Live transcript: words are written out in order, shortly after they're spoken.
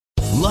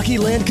Lucky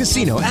Land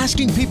Casino,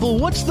 asking people,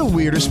 what's the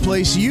weirdest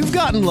place you've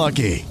gotten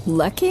lucky?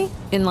 Lucky?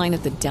 In line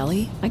at the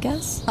deli, I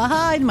guess?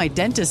 Aha, in my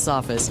dentist's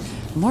office.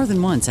 More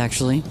than once,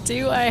 actually.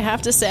 Do I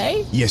have to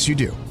say? Yes, you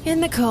do. In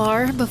the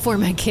car before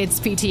my kids'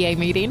 PTA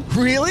meeting.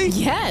 Really?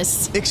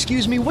 Yes.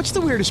 Excuse me, what's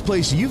the weirdest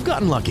place you've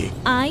gotten lucky?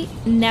 I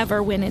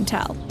never win and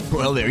tell.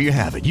 Well, there you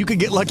have it. You can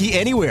get lucky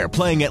anywhere,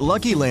 playing at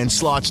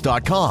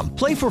LuckyLandSlots.com.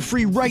 Play for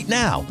free right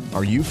now.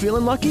 Are you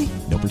feeling lucky?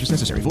 No purchase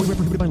necessary. Void where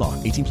prohibited by law.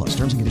 18 plus.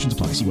 Terms and conditions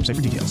apply. See website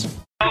for details.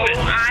 Oh,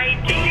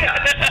 idea.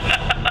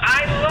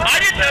 I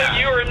didn't know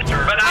you were,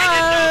 but I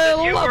didn't know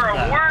that you were a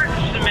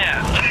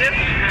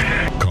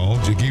wordsmith. Call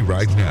Jiggy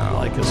right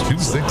now.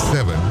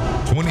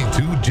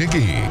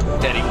 267-22-JIGGY.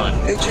 Daddy fun.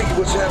 Hey, Jiggy,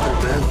 what's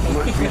happening, man? I'm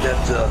going to be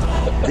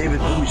that David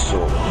Bowie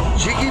song.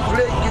 Jiggy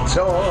play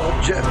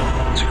guitar. Jeff,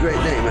 it's a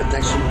great name, man.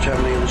 Thanks so much for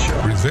having me on the show.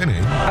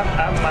 Presenting.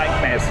 I'm Mike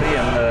Massey,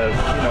 and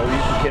you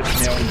can catch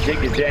me on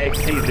Jiggy Jag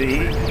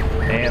TV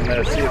and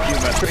see a few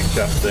of my trick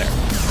shots there.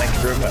 Thank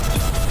you very much.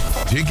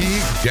 Jiggy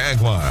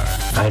Jaguar.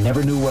 I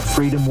never knew what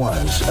freedom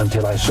was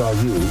until I saw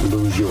you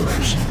lose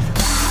yours.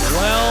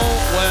 Well.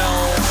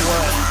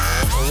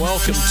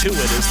 Welcome to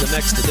it is the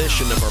next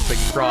edition of our big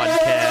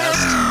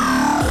broadcast.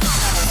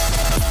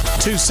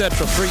 2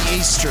 Central, 3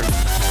 Eastern,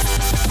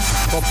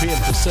 12 p.m.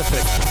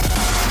 Pacific,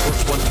 or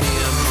 1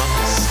 p.m.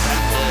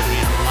 Standard. We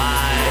are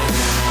live.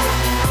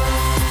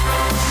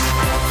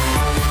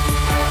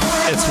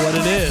 It's what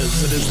it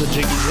is. It is the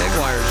Jiggy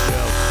Jaguar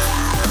show.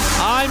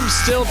 I'm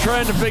still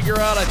trying to figure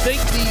out, I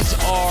think these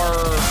are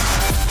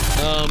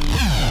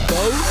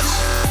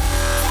boats,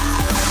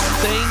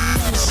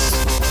 things,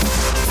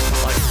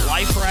 like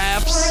life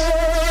rafts.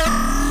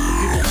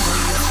 People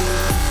cling to.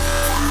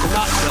 They're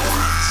not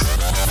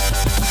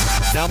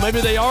donuts. Now,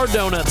 maybe they are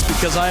donuts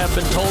because I have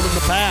been told in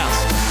the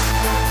past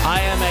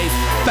I am a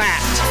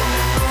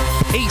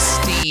fat,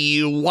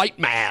 pasty white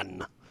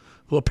man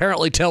who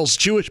apparently tells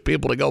Jewish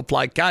people to go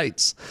fly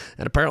kites.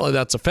 And apparently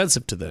that's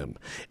offensive to them.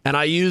 And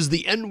I use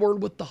the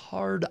N-word with the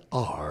hard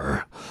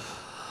R.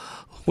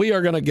 We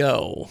are going to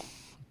go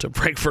to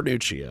Frank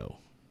Vernuccio.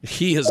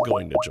 He is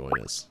going to join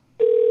us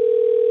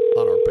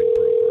on our big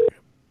program.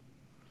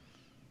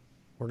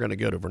 We're going to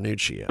go to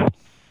Vernuccio.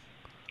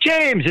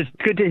 James, it's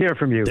good to hear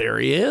from you. There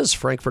he is,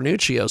 Frank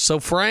Vernuccio. So,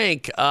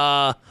 Frank,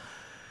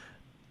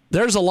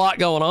 there's a lot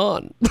going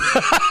on.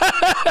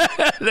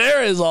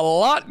 There is a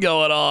lot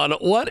going on.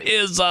 What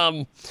is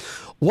the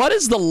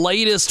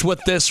latest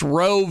with this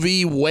Roe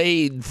v.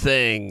 Wade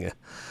thing?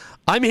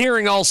 I'm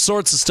hearing all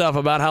sorts of stuff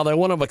about how they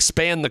want to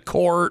expand the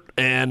court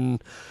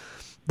and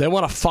they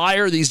want to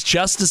fire these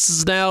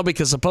justices now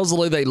because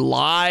supposedly they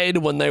lied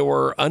when they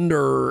were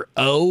under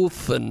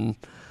oath. And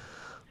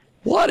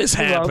what is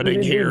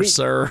happening here,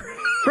 sir?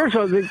 First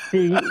of all,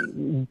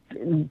 the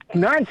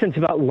nonsense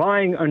about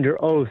lying under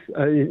oath,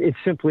 it's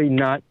simply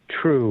not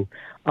true.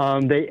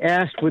 They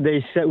asked would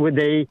they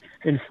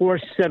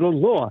enforce settled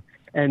law,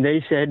 and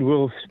they said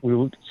we'll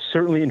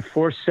certainly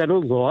enforce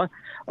settled law.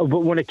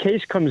 But when a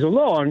case comes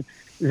along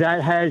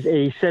that has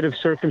a set of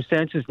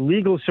circumstances,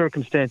 legal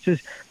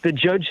circumstances, the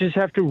judges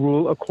have to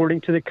rule according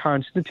to the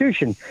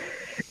Constitution.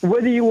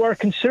 Whether you are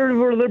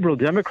conservative or liberal,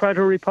 Democrat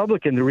or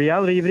Republican, the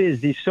reality of it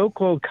is these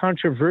so-called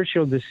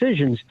controversial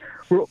decisions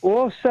were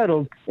all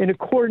settled in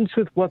accordance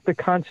with what the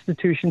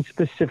Constitution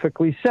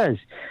specifically says.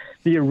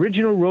 The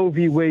original Roe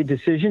v. Wade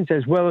decisions,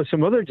 as well as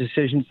some other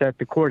decisions that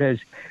the court has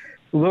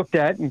looked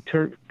at,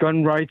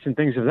 gun rights and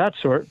things of that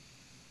sort,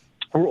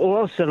 were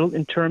all settled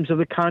in terms of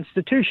the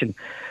Constitution.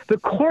 The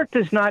court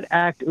does not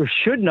act or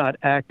should not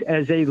act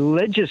as a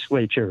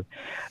legislature.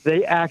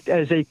 They act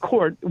as a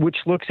court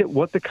which looks at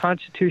what the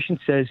Constitution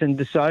says and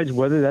decides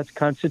whether that's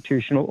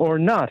constitutional or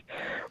not.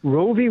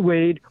 Roe v.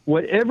 Wade,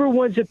 whatever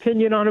one's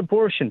opinion on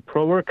abortion,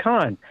 pro or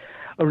con,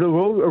 the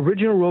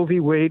original Roe v.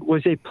 Wade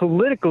was a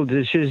political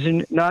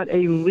decision, not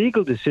a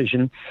legal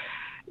decision.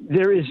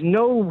 There is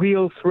no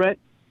real threat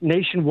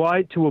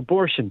nationwide to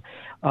abortion.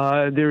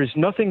 There is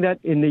nothing that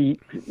in the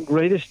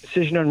latest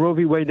decision on Roe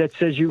v. Wade that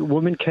says a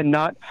woman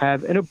cannot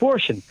have an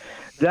abortion.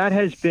 That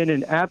has been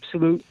an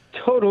absolute,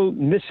 total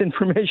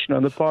misinformation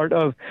on the part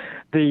of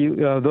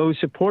those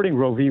supporting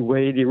Roe v.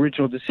 Wade. The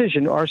original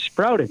decision are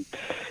sprouting.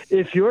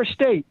 If your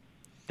state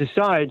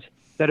decides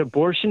that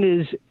abortion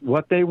is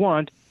what they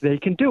want, they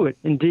can do it.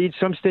 Indeed,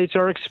 some states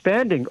are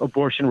expanding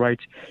abortion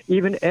rights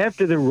even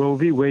after the Roe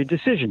v. Wade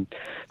decision.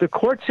 The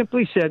court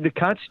simply said the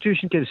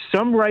Constitution gives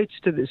some rights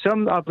to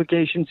some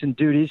obligations and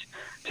duties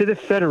to the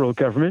federal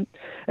government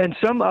and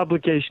some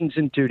obligations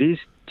and duties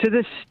to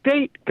the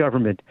state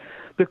government.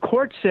 The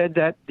court said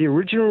that the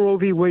original Roe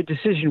v. Wade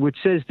decision, which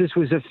says this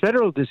was a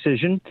federal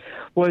decision,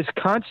 was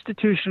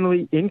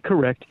constitutionally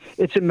incorrect.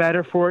 It's a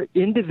matter for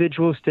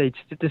individual states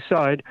to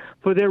decide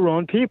for their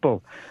own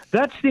people.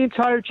 That's the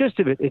entire gist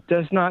of it. It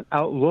does not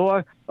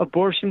outlaw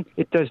abortion.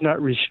 It does not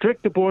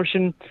restrict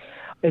abortion.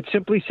 It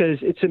simply says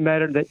it's a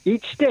matter that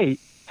each state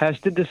has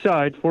to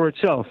decide for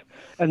itself.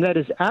 And that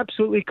is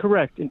absolutely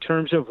correct in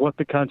terms of what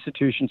the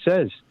Constitution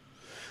says.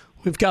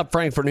 We've got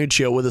Frank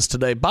Vernuccio with us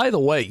today. By the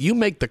way, you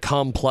make the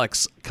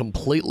complex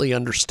completely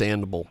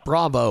understandable.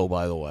 Bravo,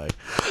 by the way.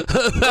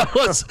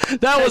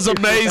 that was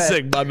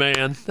amazing, my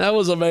man. That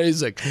was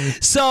amazing.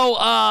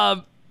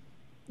 So,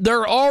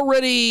 there are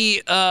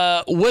already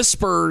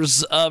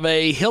whispers of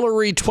a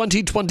Hillary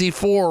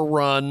 2024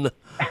 run.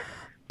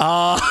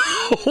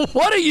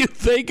 What do you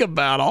think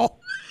about all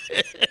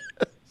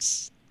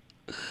this?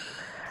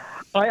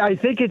 I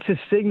think it's a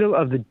signal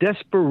of the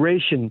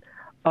desperation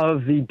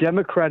of the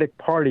Democratic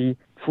Party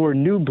for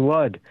new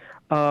blood.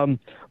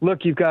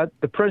 Look, you've got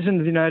the President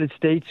of the United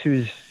States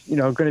who's,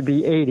 going to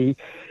be 80.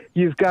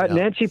 You've got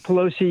Nancy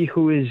Pelosi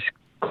who is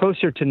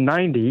closer to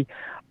 90.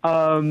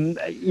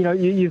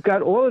 You've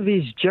got all of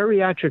these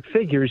geriatric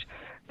figures.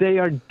 They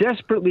are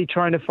desperately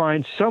trying to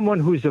find someone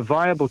who's a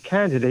viable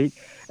candidate.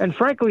 And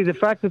frankly, the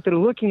fact that they're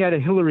looking at a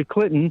Hillary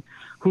Clinton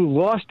who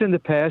lost in the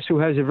past, who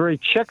has a very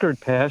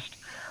checkered past,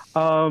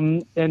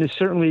 and is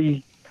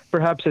certainly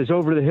perhaps as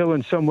over the hill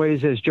in some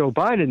ways as Joe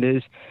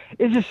Biden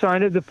is a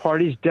sign of the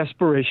party's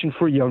desperation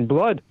for young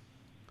blood.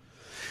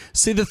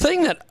 See, the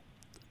thing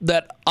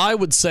that I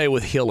would say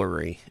with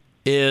Hillary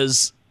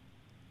is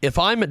if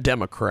I'm a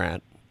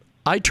Democrat,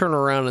 I turn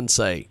around and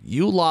say,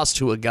 you lost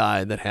to a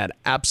guy that had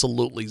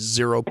absolutely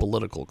zero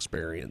political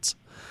experience.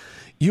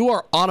 You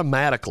are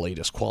automatically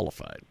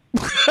disqualified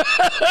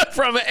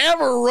from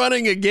ever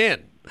running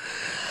again.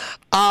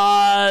 For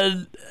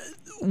all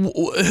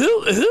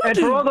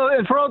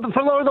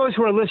those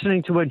who are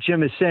listening to what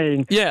Jim is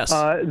saying, yes,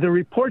 the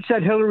reports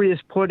that Hillary is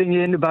putting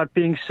in about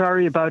being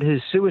sorry about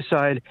his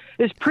suicide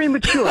is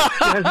premature. He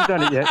hasn't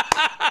done it yet.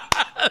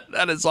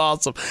 That is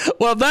awesome.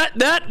 Well,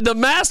 that the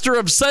master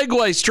of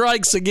segue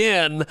strikes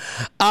again.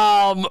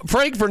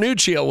 Frank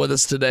Vernuccio with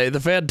us today, the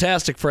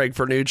fantastic Frank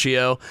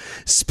Vernuccio.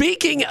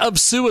 Speaking of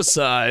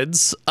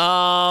suicides,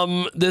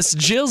 this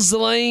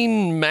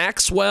Ghislaine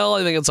Maxwell,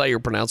 I think that's how you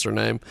pronounce her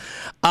name,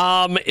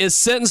 is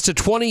sentenced to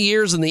 20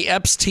 years in the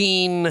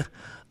Epstein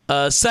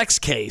sex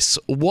case.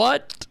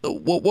 What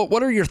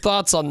are your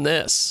thoughts on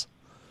this?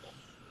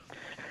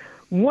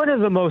 One of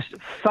the most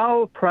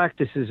foul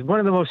practices, one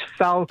of the most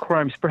foul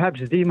crimes,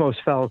 perhaps the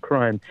most foul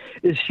crime,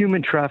 is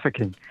human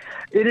trafficking.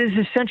 It is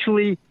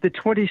essentially the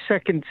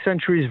 22nd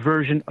century's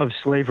version of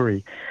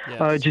slavery.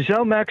 Yes.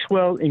 Giselle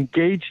Maxwell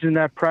engaged in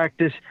that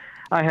practice.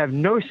 I have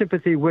no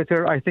sympathy with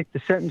her. I think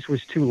the sentence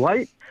was too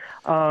light.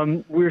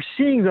 We're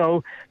seeing,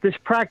 though, this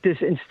practice,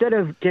 instead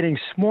of getting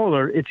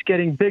smaller, it's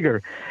getting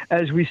bigger.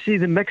 As we see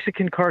the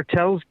Mexican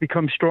cartels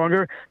become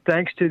stronger,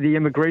 thanks to the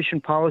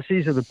immigration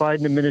policies of the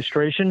Biden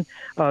administration,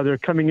 they're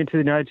coming into the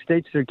United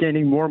States. They're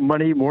gaining more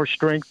money, more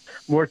strength,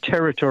 more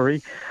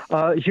territory.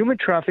 Human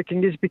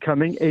trafficking is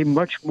becoming a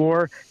much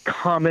more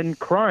common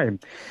crime.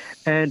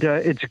 And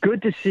it's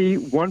good to see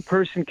one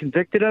person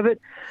convicted of it,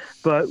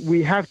 but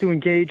we have to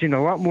engage in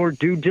a lot more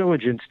due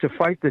diligence to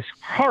fight this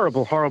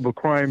horrible, horrible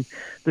crime,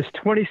 this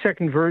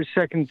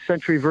 22nd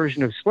century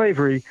version of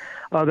slavery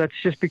that's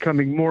just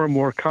becoming more and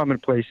more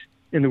commonplace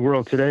in the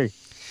world today.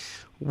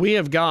 We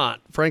have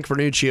got Frank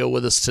Vernuccio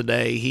with us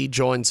today. He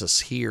joins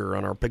us here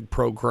on our big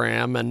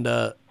program, and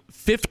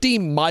 50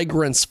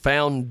 migrants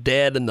found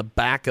dead in the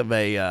back of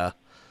a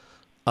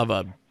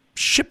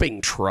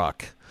shipping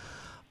truck.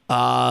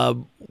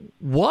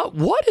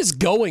 What is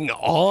going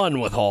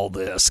on with all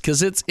this?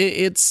 Because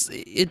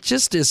it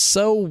just is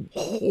so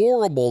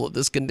horrible that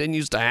this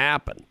continues to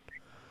happen.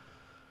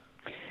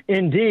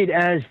 Indeed,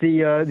 as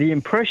the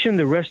impression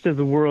the rest of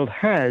the world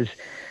has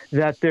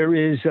that there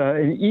is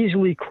an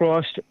easily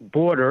crossed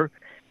border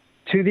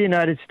to the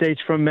United States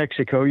from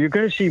Mexico, you're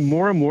going to see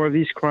more and more of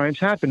these crimes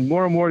happen.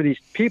 More and more of these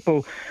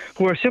people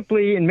who are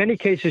simply, in many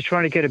cases,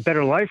 trying to get a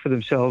better life for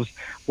themselves,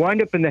 wind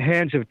up in the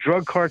hands of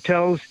drug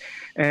cartels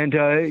and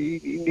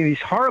these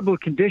horrible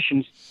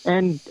conditions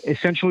and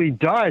essentially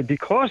die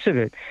because of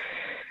it.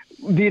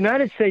 The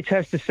United States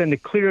has to send a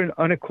clear and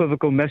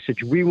unequivocal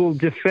message. We will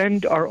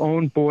defend our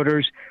own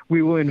borders.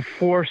 We will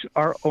enforce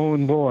our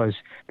own laws.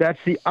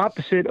 That's the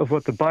opposite of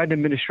what the Biden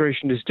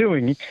administration is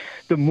doing.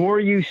 The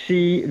more you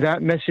see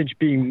that message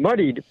being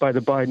muddied by the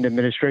Biden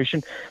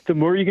administration, the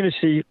more you're going to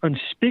see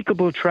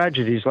unspeakable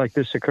tragedies like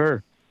this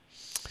occur.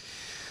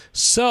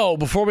 So,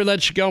 before we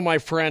let you go, my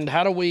friend,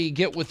 how do we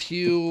get with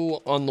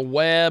you on the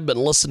web and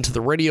listen to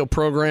the radio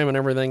program and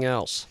everything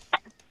else?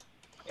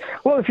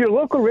 Well, if your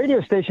local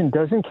radio station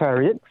doesn't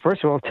carry it,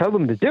 first of all, tell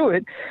them to do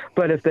it.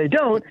 But if they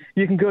don't,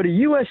 you can go to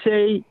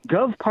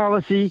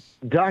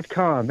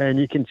usagovpolicy.com and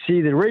you can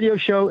see the radio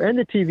show and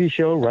the TV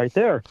show right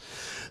there.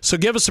 So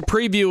give us a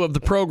preview of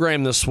the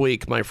program this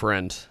week, my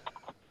friend.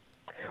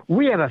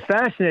 We have a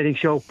fascinating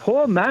show.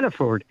 Paul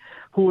Manafort,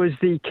 who was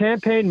the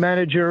campaign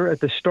manager at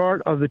the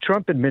start of the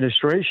Trump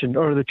administration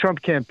or the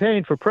Trump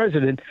campaign for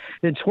president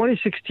in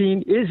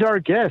 2016, is our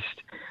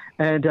guest.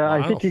 And wow.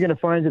 I think you're going to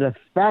find it a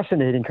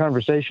fascinating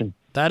conversation.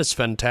 That is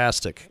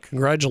fantastic.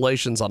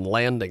 Congratulations on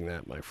landing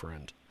that, my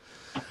friend.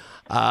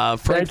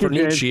 Frank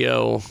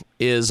Vernuccio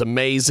is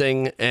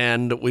amazing,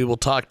 and we will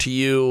talk to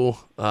you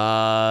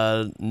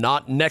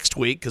not next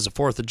week because of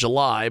 4th of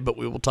July, but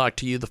we will talk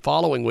to you the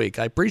following week.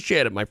 I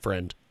appreciate it, my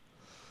friend.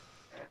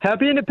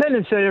 Happy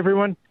Independence Day,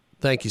 everyone.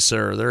 Thank you,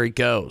 sir. There he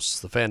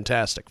goes. The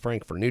fantastic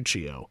Frank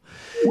Vernuccio.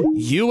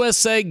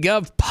 USA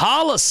Gov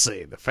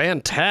Policy. The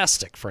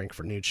fantastic Frank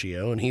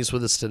Vernuccio. And he's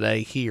with us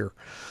today here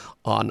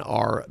on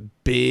our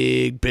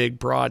big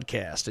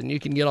broadcast. And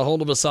you can get a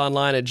hold of us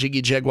online at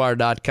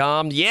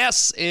jiggyjaguar.com.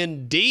 Yes,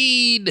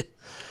 indeed.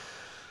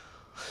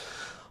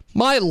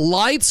 My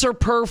lights are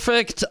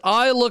perfect.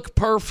 I look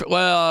perfect.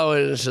 Well,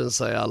 I shouldn't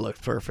say I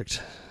look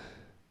perfect.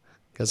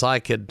 Because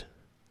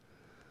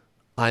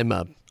I'm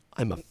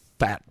a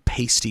fat,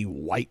 pasty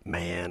white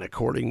man,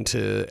 according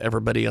to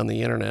everybody on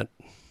the internet.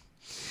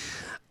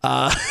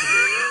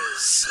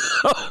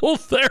 So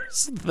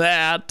there's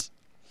that.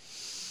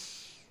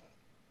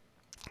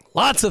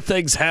 Lots of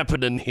things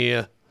happening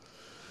here.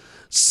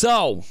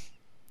 So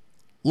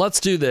let's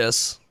do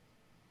this.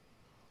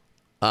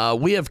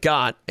 We have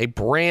got a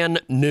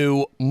brand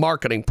new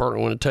marketing partner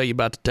I want to tell you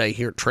about today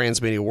here at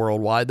Transmedia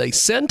Worldwide. They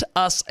sent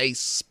us a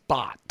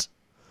spot.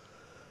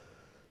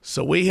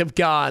 So we have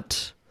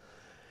got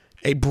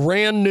a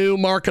brand new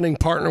marketing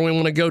partner. We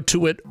want to go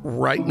to it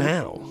right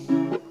now.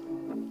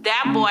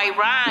 That boy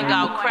Ryan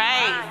go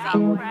crazy.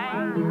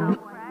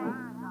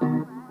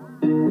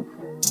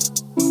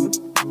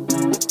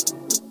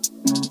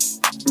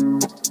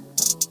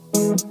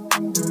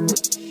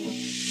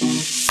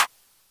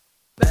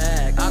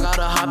 I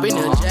gotta hop in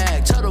the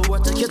Jag. Tell the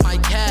world to kiss my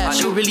cash.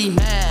 You really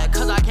mad?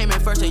 Cause I came in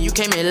first and you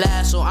came in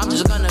last. So I'm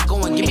just gonna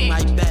go and give me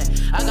my bet.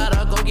 I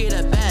gotta go get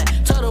a bet.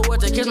 Tell the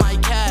world to kiss my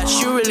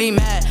cash. You really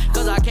mad?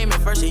 Cause I came in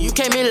first and you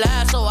came in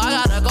last. So I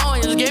gotta go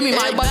and just give me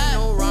my bet.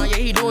 Know Ron, yeah,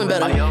 he doing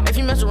better. If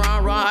you mess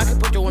around, Ron, I can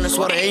put you in a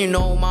sweater. And you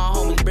know my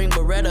homies bring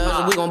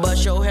Berettas. We gon'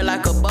 bust your head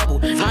like a bubble.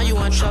 Now you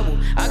in trouble.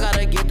 I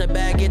gotta get the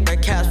bag, get the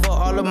cash for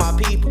all of my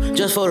people.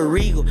 Just for the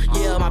regal,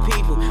 yeah, my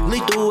people.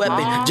 Lethal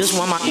weapon, just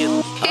want my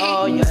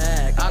oh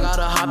yeah. I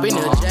gotta hop in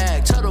the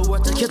Jag. Tell the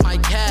world to kiss my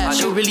cash.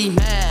 You really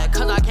mad?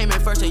 Cause I came in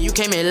first and you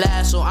came in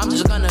last. So I'm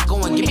just gonna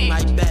go and give me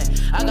my bet.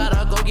 I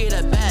gotta go get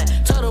a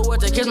bet. Tell the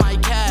world to kiss my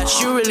cash.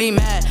 You really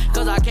mad?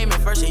 Cause I came in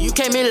first and you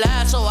came in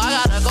last. So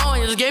I gotta go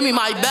and just give me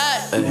my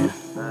bet.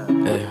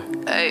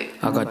 Hey,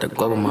 I got the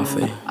glow on my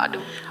face. I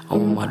do. I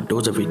want my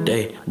dudes every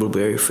day.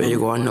 Blueberry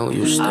Fago, I know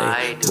you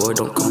stay. Boy,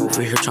 don't come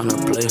over here tryna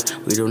play.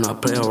 We do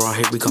not play around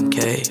here, we come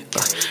K.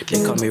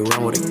 They call me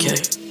Ron with a K.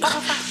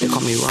 They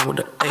call me Ron with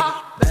a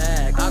A.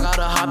 Bag, I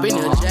gotta hop in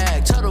the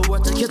Jag. Tell the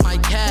world to kiss my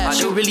cash.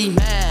 You really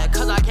mad?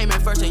 Cause I came in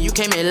first and you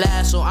came in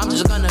last. So I'm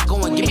just gonna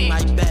go and give me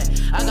my bet.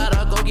 I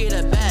gotta go get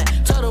a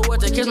bet. Tell the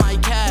world to kiss my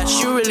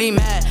cash. You really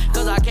mad?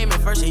 Cause I came in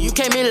first and you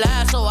came in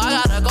last. So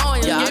I gotta go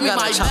and give me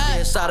my bet.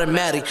 It's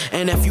automatic.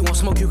 And if you want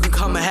smoke, you can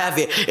come and have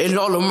it. And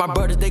all of my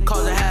brothers, they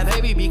cause it have.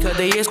 Maybe because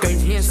they is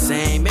crazy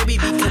insane. Maybe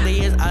because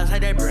they is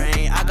outside their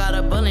brain. I got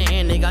a bullet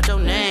and they got your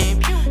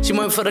name. She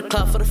went for the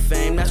club, for the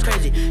fame. That's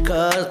crazy.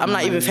 Cause I'm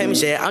not even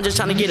famous yet. I'm just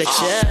trying to get a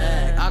check.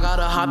 I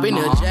gotta hop in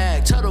the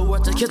Jag. Tell the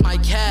world to kiss my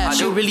cash.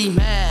 You really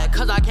mad?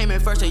 Cause I came in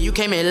first and you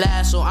came in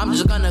last. So I'm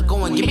just gonna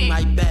go and give me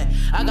my bet.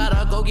 I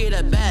gotta go get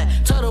a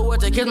bet. Tell the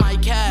world to kiss my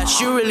cash.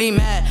 You really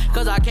mad?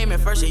 Cause I came in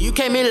first and you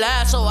came in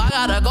last. So I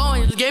gotta go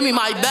and just give me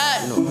my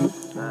bet.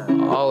 You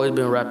know, I always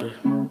been rapping.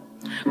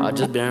 I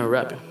just been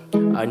rapping.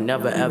 I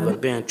never ever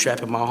been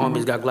trapping. My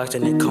homies got Glocks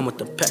and they come with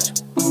the patch.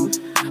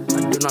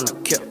 I do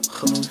not care.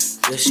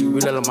 Yeah, she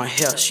really love my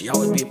hair. She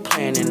always be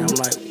playing and I'm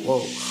like,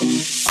 whoa.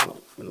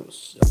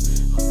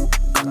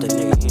 Got the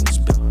nigga in the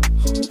spill.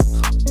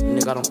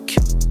 Nigga, I don't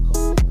care.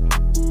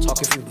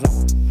 Talk if you want.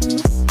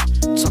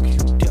 Talk if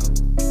you dare.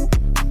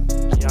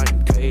 Yeah, I am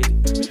crazy.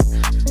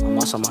 I'm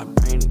also my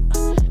brain.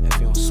 If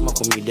you don't smoke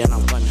with me, then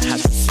I'm gonna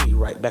have to see you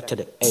right back to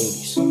the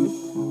 80s.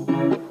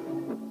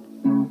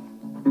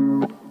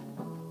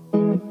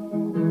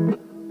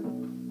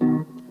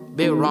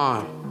 Big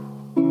Ron.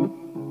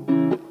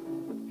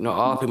 You know,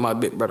 all people my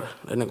big brother.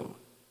 That nigga.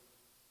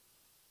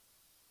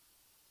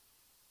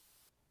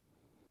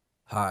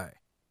 Hi.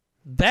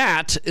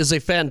 That is a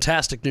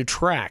fantastic new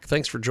track.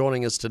 Thanks for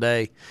joining us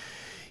today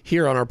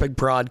here on our big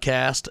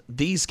broadcast.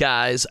 These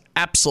guys,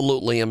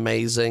 absolutely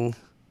amazing.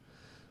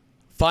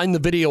 Find the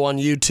video on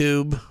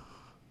YouTube,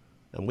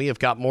 and we have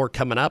got more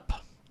coming up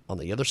on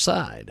the other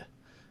side.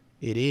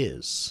 It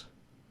is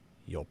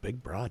your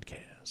big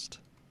broadcast.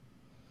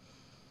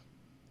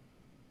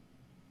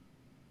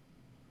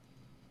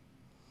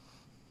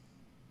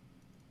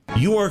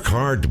 You work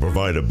hard to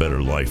provide a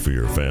better life for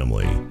your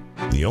family.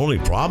 The only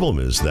problem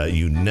is that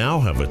you now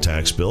have a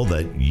tax bill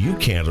that you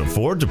can't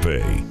afford to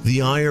pay. The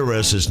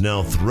IRS is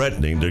now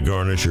threatening to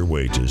garnish your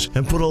wages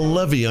and put a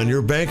levy on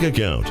your bank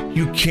account.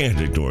 You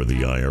can't ignore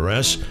the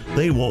IRS.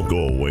 They won't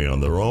go away on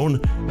their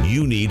own.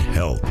 You need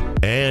help,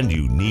 and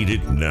you need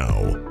it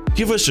now.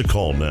 Give us a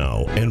call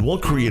now, and we'll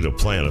create a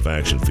plan of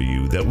action for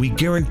you that we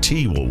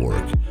guarantee will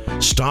work.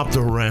 Stop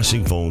the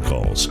harassing phone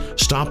calls.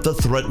 Stop the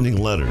threatening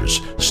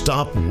letters.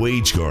 Stop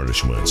wage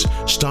garnishments.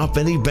 Stop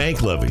any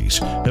bank levies.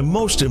 And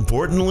most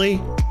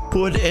importantly,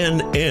 put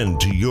an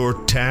end to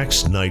your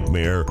tax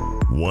nightmare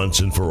once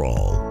and for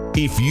all.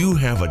 If you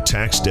have a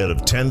tax debt of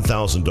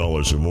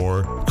 $10,000 or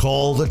more,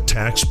 call the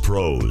Tax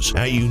Pros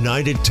at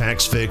United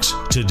Tax Fix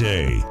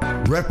today.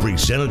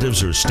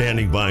 Representatives are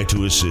standing by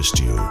to assist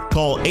you.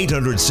 Call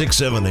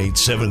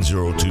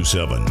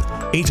 800-678-7027.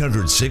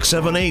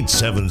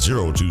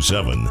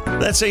 800-678-7027.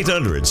 That's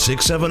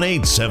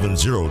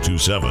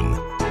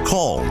 800-678-7027.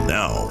 Call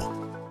now.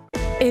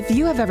 If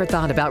you have ever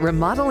thought about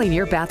remodeling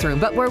your bathroom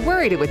but were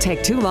worried it would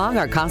take too long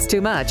or cost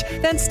too much,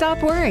 then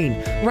stop worrying.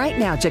 Right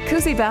now,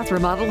 Jacuzzi Bath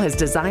Remodel has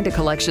designed a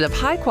collection of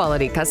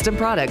high-quality custom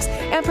products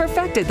and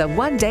perfected the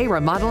one-day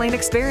remodeling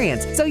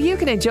experience so you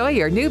can enjoy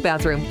your new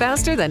bathroom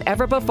faster than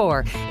ever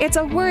before. It's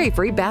a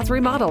worry-free bath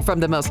remodel from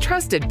the most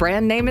trusted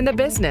brand name in the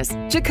business,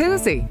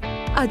 Jacuzzi.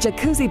 A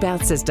jacuzzi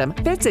bath system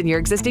fits in your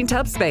existing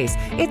tub space.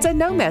 It's a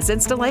no-mess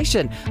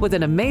installation with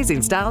an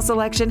amazing style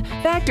selection,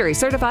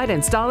 factory-certified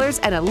installers,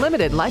 and a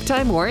limited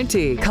lifetime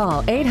warranty.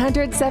 Call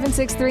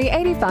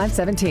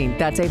 800-763-8517.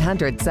 That's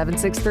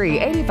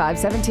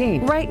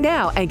 800-763-8517 right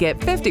now and get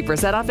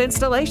 50% off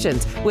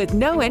installations with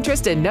no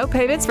interest and no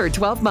payments for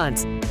 12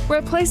 months.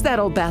 Replace that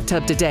old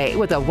bathtub today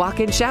with a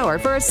walk-in shower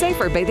for a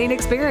safer bathing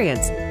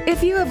experience.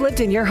 If you have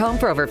lived in your home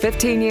for over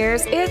 15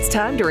 years, it's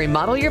time to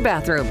remodel your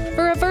bathroom.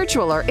 For a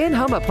virtual or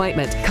in-home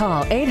appointment,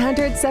 call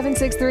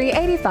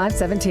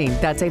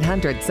 800-763-8517. That's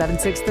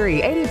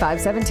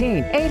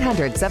 800-763-8517.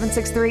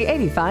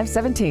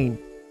 800-763-8517.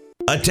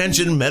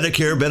 Attention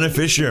Medicare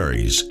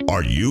beneficiaries.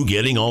 Are you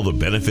getting all the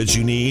benefits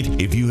you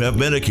need? If you have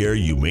Medicare,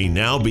 you may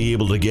now be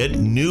able to get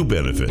new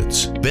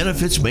benefits.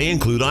 Benefits may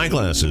include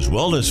eyeglasses,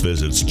 wellness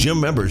visits, gym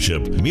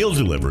membership, meal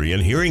delivery,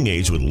 and hearing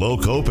aids with low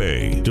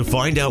copay. To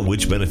find out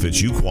which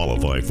benefits you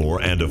qualify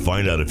for and to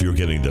find out if you're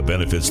getting the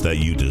benefits that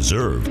you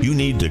deserve, you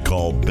need to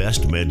call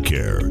Best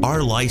Medcare.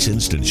 Our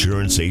licensed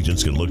insurance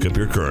agents can look up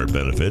your current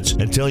benefits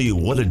and tell you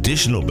what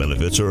additional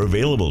benefits are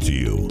available to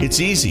you.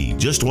 It's easy,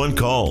 just one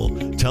call.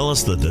 Tell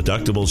us the deductibles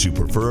you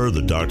prefer,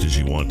 the doctors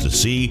you want to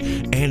see,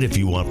 and if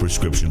you want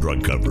prescription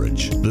drug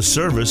coverage. The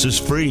service is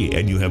free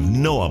and you have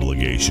no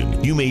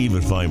obligation. You may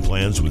even find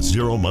plans with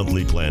zero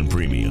monthly plan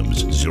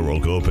premiums, zero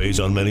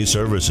copays on many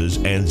services,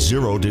 and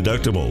zero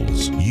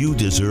deductibles. You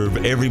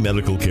deserve every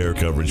medical care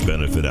coverage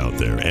benefit out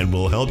there and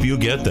we'll help you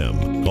get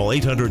them. Call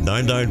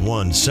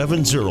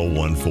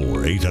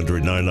 800-991-7014.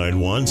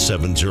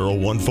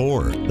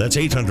 800-991-7014. That's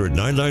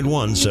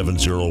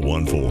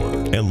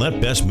 800-991-7014. And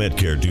let Best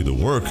Medcare do the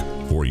work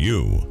for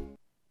you.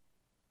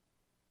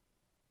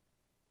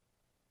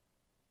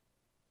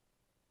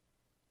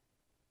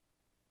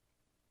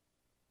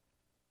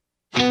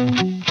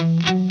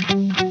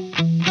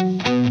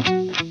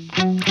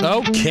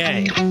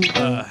 Okay.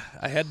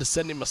 I had to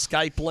send him a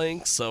Skype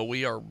link, so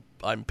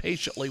I'm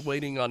patiently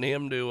waiting on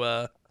him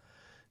to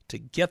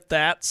get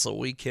that so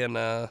we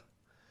can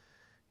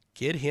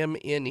get him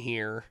in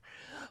here.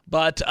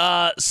 But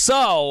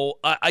so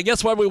I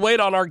guess while we wait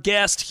on our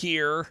guest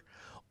here,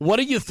 what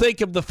do you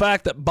think of the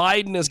fact that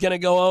Biden is going to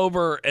go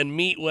over and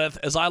meet with,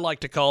 as I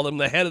like to call them,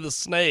 the head of the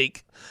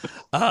snake,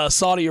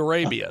 Saudi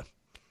Arabia?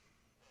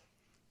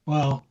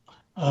 Well,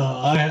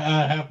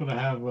 I happen to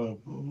have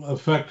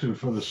affection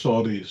for the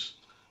Saudis,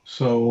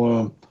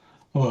 so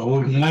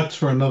that's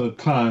for another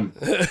time.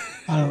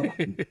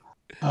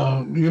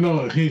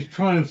 He's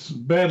trying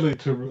badly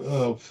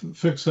to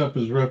fix up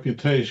his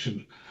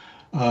reputation.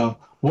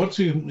 What's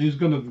he's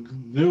going to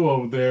do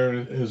over there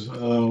is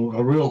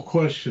a real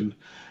question.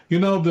 I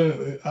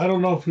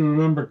don't know if you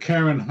remember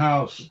Karen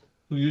House,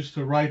 who used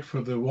to write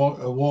for the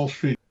Wall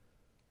Street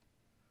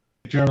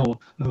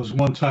Journal. It was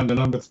one time the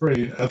number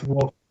 3 at the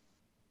Wall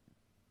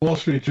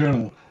Street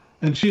Journal.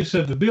 And she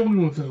said the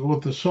dealing with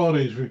the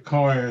Saudis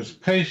requires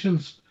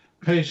patience,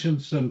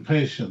 patience, and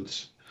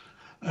patience.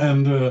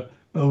 And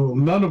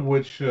none of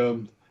which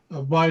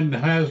Biden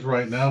has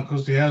right now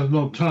because he has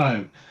no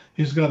time.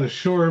 He's got to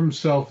shore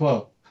himself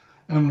up.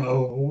 And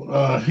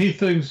he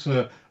thinks,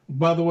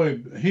 by the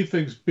way, he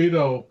thinks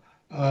Beto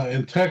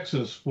in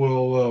Texas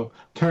will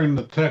turn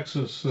the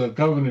Texas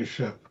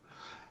governorship.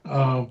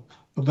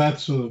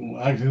 That's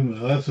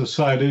a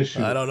side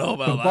issue. I don't know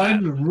about but that.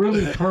 Biden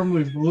really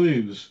firmly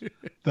believes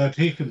that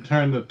he can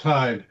turn the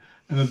tide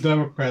and the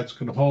Democrats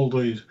can hold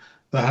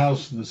the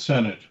House and the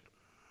Senate.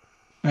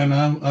 And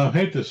I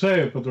hate to say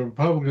it, but the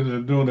Republicans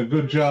are doing a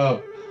good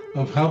job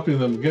of helping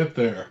them get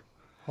there.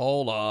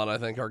 Hold on. I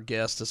think our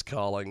guest is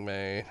calling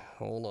me.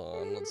 Hold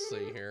on. Let's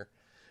see here.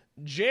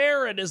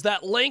 Jared, is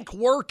that link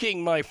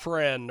working, my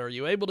friend? Are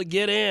you able to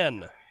get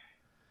in?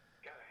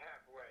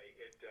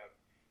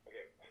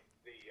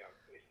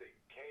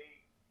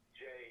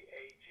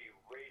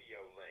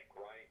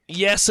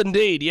 Yes,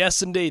 indeed.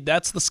 Yes, indeed.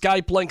 That's the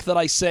Skype link that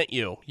I sent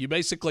you. You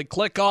basically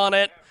click on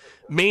it.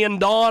 Me and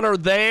Dawn are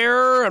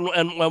there, and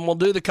we'll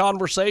do the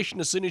conversation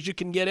as soon as you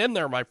can get in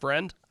there, my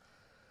friend.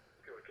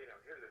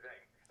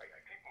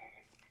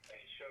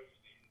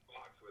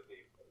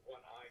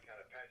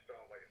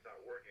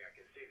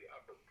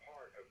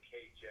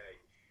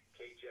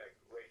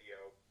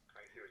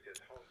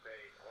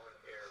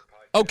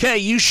 Okay,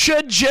 you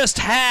should just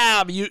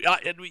have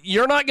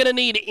you're not going to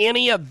need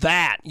any of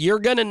that. You're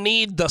going to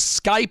need the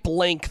Skype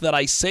link that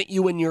I sent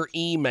you in your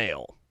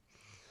email.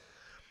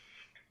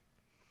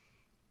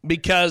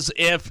 Because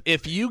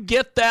if you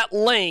get that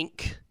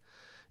link,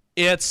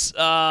 it's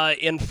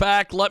in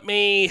fact, let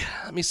me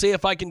see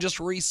if I can just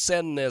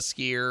resend this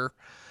here,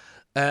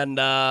 and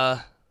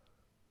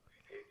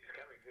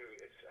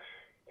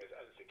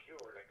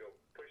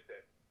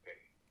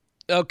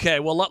okay,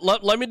 well,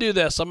 let me do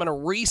this. I'm going to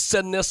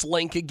resend this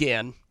link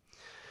again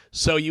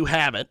so you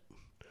have it.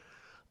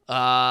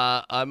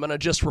 I'm going to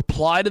just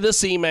reply to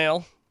this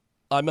email.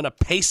 I'm going to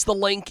paste the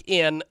link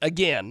in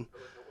again,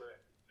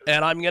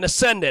 and I'm going to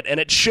send it. And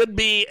it should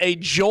be a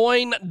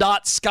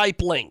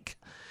join.skype link.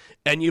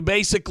 And you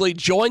basically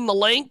join the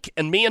link,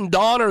 and me and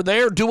Dawn are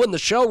there doing the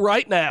show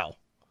right now.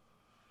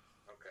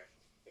 Okay.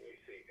 Let me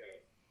see.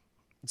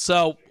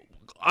 So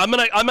I'm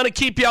gonna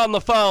keep you on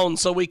the phone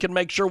so we can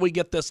make sure we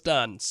get this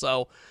done.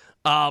 So,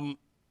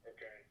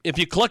 if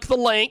you click the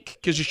link,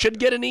 because you should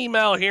get an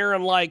email here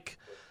in like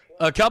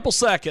a couple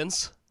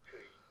seconds. To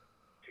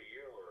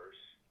yours.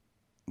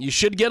 You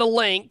should get a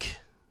link,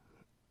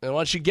 and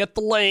once you get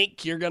the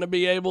link, you're gonna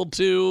be able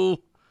to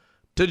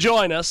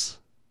join us.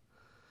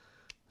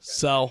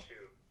 So,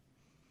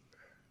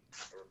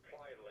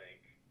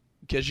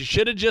 because you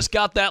should have just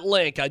got that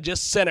link. I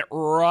just sent it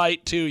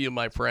right to you,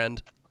 my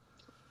friend.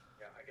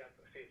 Yeah, I got.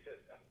 See, it says,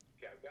 I've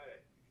got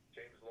it.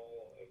 James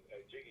Lowell,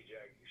 Jiggy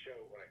Jag show.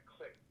 When I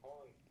click on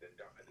the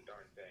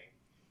darn thing,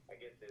 I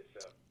get this.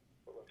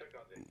 We'll click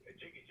on the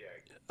Jiggy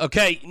Jag.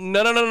 Okay,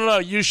 no.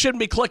 You shouldn't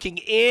be clicking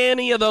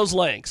any of those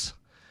links.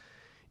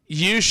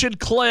 You should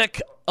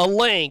click a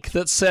link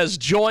that says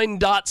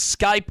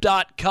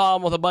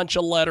join.skype.com with a bunch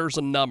of letters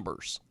and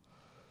numbers.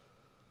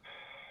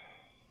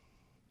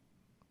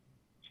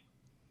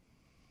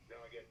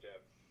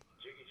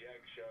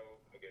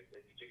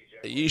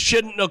 You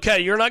shouldn't.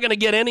 Okay, you're not going to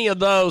get any of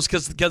those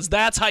because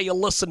that's how you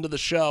listen to the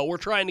show. We're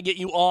trying to get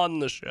you on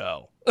the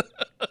show.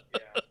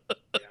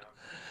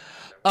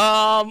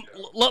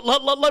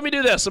 Let me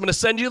do this. I'm going to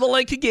send you the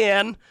link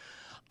again.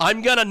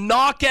 I'm going to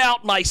knock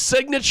out my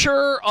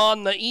signature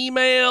on the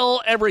email,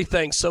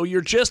 everything. So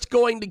you're just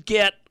going to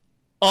get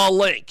a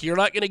link. You're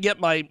not going to get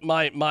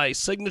my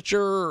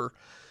signature or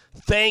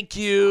thank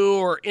you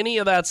or any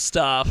of that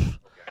stuff.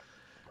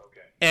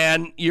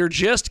 And you're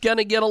just going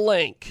to get a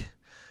link.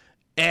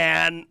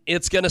 And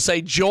it's going to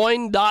say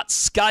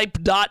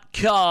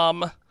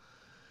join.skype.com,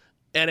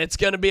 and it's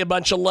going to be a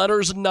bunch of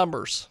letters and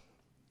numbers.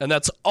 And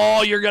that's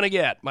all you're going to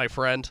get, my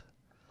friend.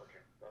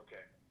 Okay.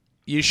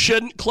 You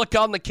shouldn't click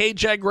on the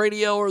KJAG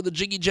Radio or the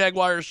Jiggy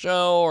Jaguar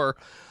show or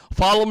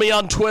follow me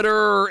on Twitter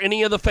or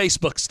any of the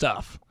Facebook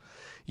stuff.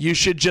 You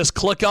should just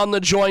click on the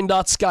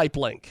join.skype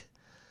link.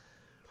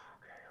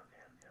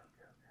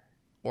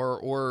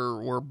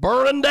 We're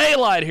burning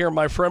daylight here,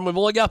 my friend. We've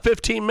only got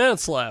 15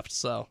 minutes left,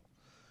 so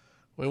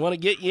we want to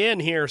get you in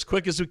here as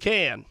quick as we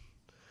can.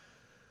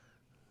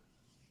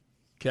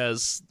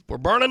 Because we're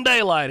burning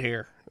daylight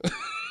here.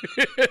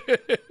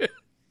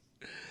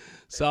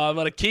 So I'm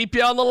going to keep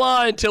you on the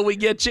line till we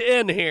get you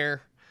in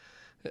here.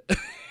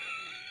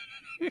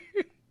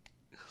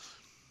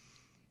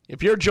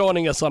 If you're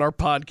joining us on our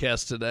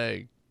podcast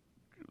today,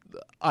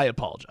 I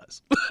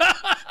apologize.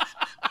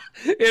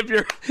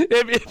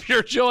 If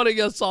you're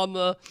joining us on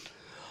the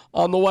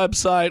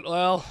website,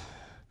 well,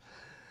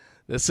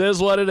 this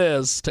is what it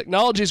is.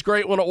 Technology is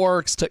great when it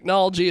works.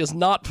 Technology is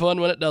not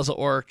fun when it doesn't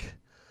work.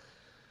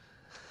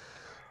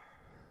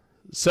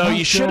 So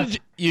you should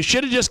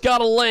have just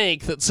got a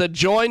link that said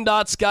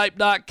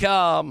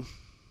join.skype.com.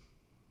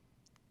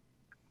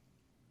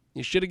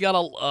 You should have got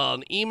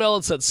an email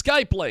that said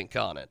Skype link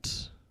on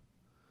it.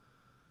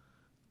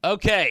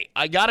 Okay,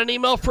 I got an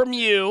email from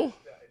you.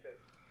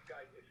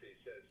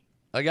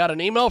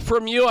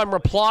 I'm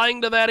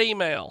replying to that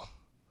email.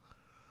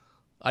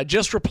 I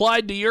just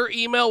replied to your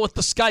email with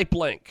the Skype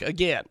link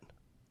again.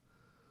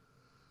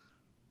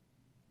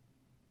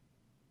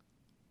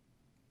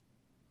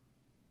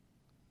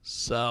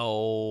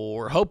 So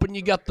we're hoping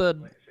you got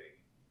the.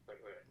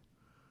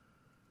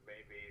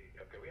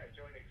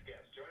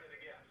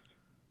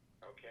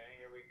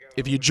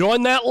 If you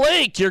join that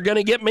link, you're going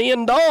to get me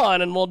and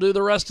Dawn, and we'll do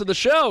the rest of the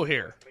show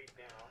here.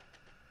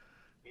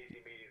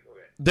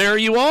 There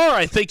you are.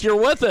 I think you're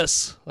with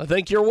us.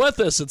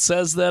 It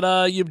says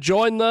that you've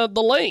joined the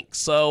link.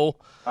 So.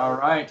 All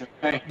right.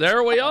 Okay.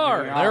 There we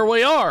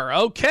are.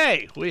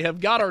 Okay. We have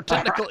got our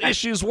technical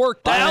issues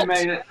worked out. I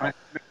made it.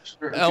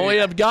 And we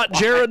have got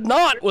Jared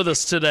Knott with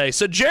us today.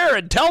 So,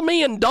 Jared, tell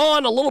me and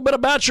Dawn a little bit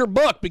about your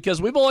book,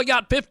 because we've only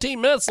got 15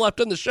 minutes left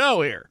in the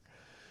show here.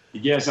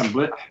 Yes, I'm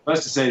blessed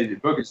to say the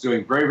book is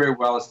doing very, very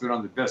well. It's been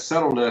on the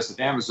bestseller list at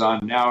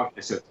Amazon now,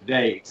 as of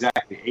today,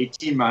 exactly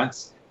 18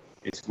 months.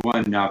 It's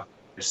won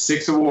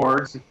 6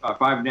 awards,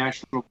 5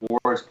 national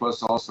awards,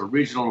 plus also a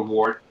regional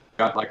award.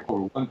 Got like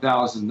over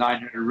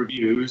 1,900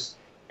 reviews,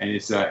 and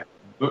it's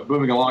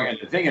moving along. And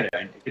the thing I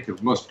get the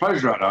most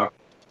pleasure out of,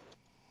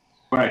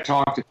 when I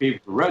talk to people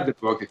who read the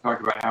book, they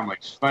talk about how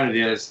much fun it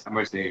is, how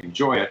much they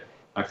enjoy it.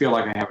 I feel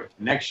like I have a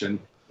connection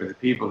with the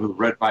people who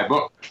read my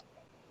book.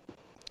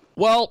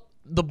 Well,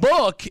 the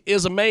book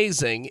is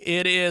amazing.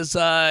 It is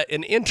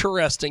an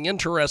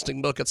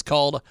interesting book. It's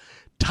called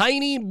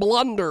Tiny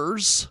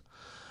Blunders.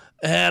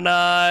 And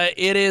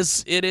it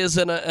is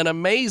an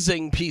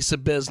amazing piece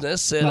of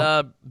business.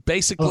 It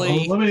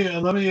basically. Let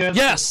me ask.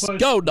 Yes,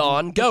 go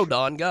Don,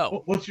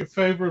 go. What's your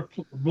favorite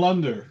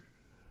blunder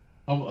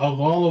of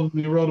all of them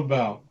you wrote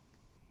about?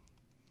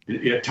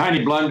 Yeah,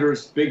 Tiny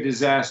Blunders,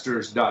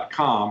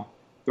 BigDisasters.com.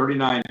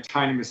 39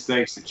 tiny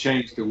mistakes that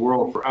changed the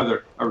world for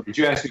other. Did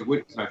you ask me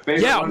what's my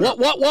favorite? Yeah.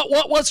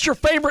 Blunder? What's your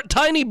favorite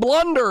tiny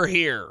blunder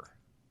here?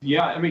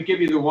 Yeah, let me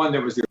give you the one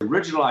that was the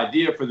original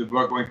idea for the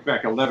book going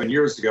back 11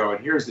 years ago.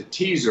 And here's the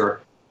teaser: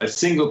 a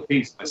single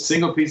piece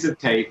of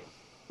tape,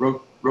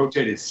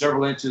 rotated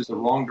several inches the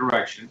wrong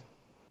direction,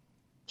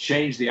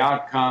 changed the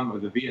outcome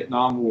of the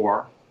Vietnam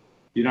War.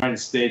 The United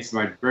States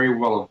might very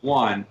well have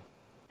won,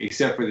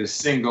 except for this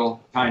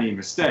single tiny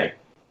mistake,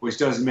 which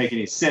doesn't make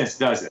any sense,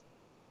 does it?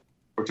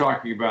 We're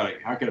talking about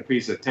how can a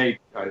piece of tape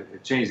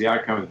change the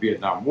outcome of the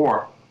Vietnam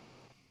War?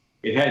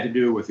 It had to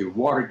do with the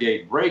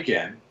Watergate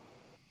break-in,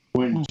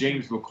 when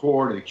James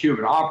McCord and the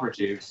Cuban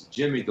operatives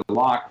jimmied the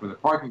lock from the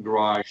parking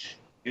garage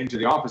into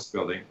the office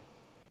building.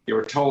 They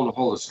were told to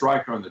hold a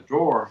striker on the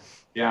door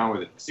down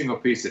with a single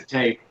piece of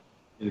tape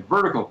in the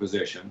vertical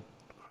position.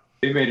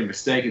 They made a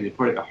mistake and they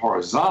put it in a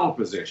horizontal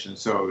position,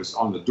 so it was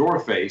on the door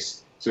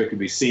face, so it could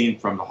be seen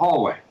from the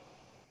hallway.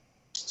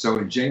 So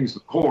when James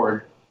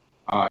McCord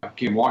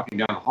came walking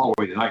down the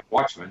hallway, the night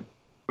watchman,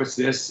 what's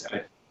this?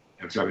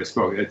 I'm sorry, I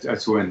misspoke.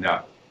 That's when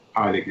the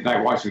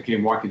night watchman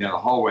came walking down the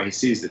hallway. He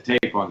sees the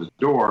tape on the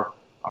door.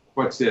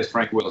 What's this?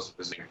 Frank Wills.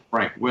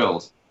 Frank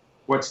Wills.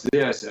 What's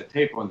this? A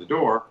tape on the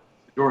door.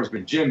 The door has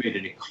been jimmied,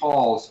 and he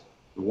calls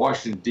the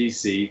Washington,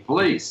 D.C.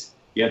 police.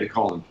 He had to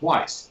call them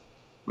twice.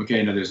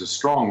 Okay, now there's a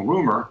strong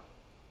rumor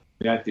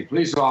that the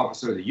police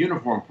officer, the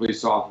uniformed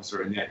police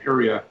officer in that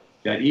area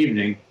that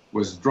evening,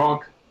 was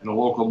drunk in a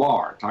local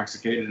bar,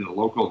 intoxicated in a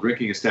local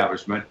drinking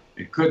establishment,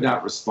 and could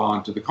not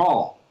respond to the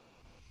call.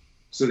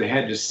 So they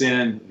had to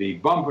send the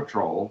bum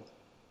patrol,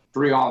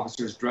 3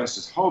 officers dressed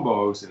as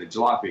hobos in a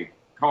jalopy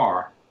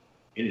car,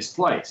 in his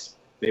place.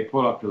 They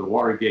pull up to the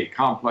Watergate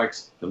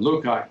complex. The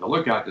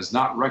lookout does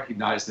not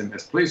recognize them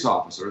as police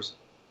officers.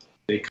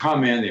 They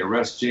come in, they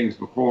arrest James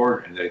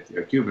McCord and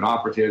the Cuban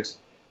operatives.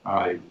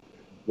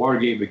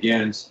 Watergate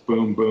begins,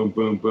 boom, boom,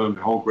 boom, boom,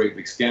 the whole great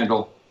big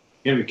scandal.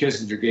 Henry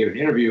Kissinger gave an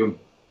interview.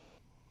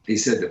 He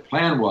said the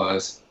plan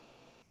was,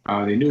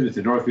 they knew that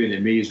the North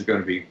Vietnamese were going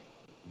to be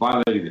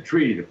violating the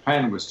treaty. The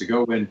plan was to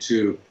go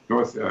into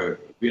North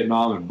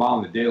Vietnam and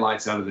bomb the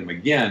daylights out of them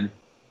again,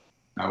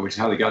 which is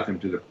how they got them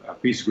to the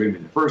peace agreement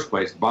in the first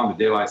place, bomb the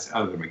daylights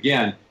out of them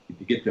again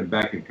to get them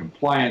back in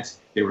compliance.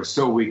 They were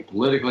so weak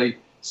politically,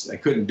 they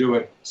couldn't do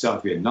it.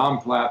 South Vietnam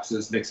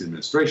collapses, Nixon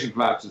administration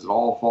collapses, it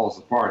all falls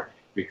apart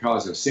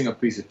because a single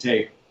piece of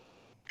tape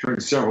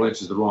turned several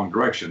inches the wrong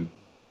direction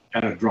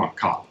and a drunk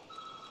cop.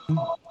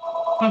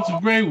 That's a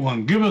great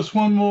one. Give us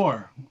one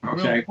more.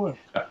 Okay.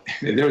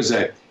 There's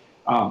a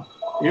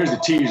here's the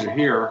teaser.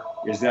 Here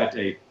is that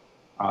a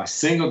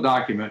single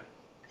document,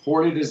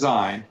 poorly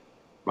designed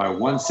by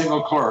one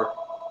single clerk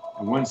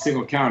in one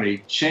single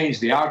county, changed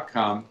the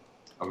outcome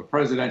of a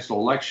presidential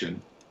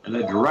election and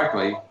led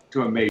directly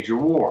to a major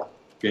war.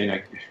 Okay, now,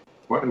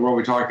 what are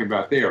we talking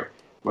about there?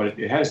 But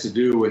it has to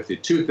do with the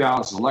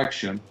 2000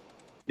 election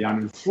down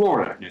in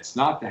Florida. And it's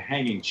not the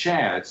Hanging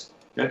Chads.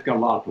 That got a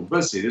lot of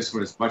publicity. This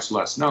one is much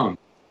less known.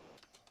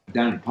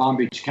 Down in Palm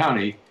Beach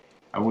County,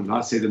 I will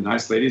not say the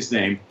nice lady's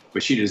name,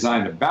 but she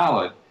designed a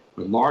ballot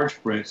with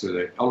large print so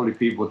that elderly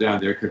people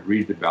down there could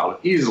read the ballot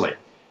easily.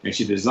 And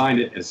she designed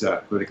it as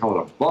what they call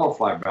it a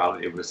butterfly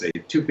ballot. It was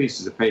 2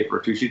 sheets of paper,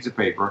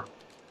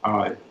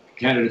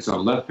 candidates on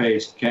the left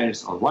page,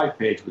 candidates on the right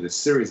page, with a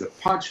series of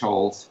punch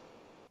holes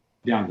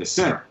down the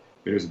center.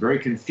 It was a very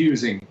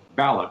confusing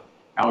ballot.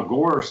 Al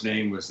Gore's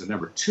name was the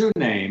number 2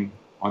 name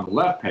on the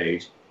left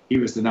page. He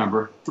was the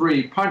number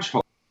 3 punch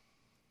hole.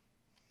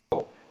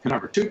 The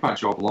number 2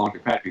 punch hole belonged to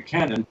Pat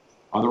Buchanan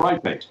on the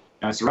right page.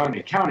 Now, in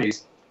surrounding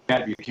counties,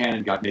 Pat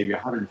Buchanan got maybe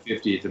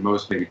 150 at the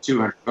most, maybe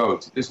 200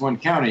 votes. This one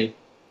county,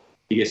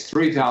 he gets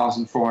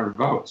 3,400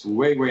 votes,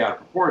 way, way out of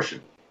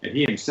proportion. And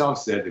he himself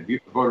said the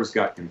voters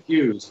got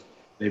confused.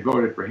 They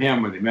voted for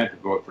him when they meant to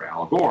vote for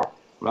Al Gore.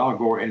 Well, Al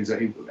Gore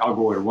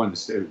would have won the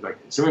state. Like,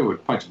 somebody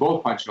would punch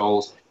both punch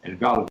holes and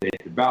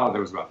validate the ballot.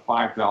 There was about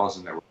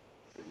 5,000 that were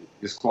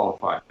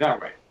disqualified that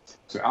way.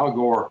 So Al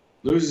Gore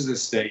loses the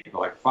state by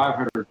like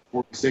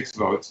 546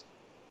 votes.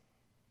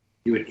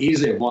 He would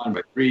easily have won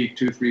by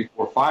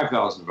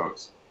 5,000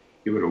 votes.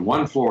 He would have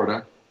won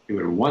Florida. He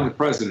would have won the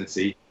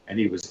presidency, and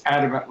he was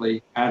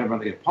adamantly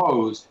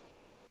opposed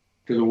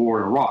to the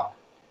war in Iraq.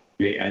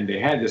 And they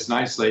had this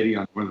nice lady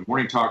on one of the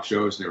morning talk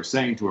shows, and they were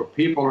saying to her,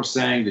 people are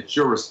saying that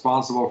you're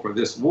responsible for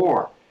this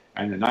war.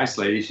 And the nice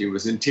lady, she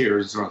was in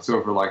tears and so on and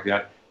so forth like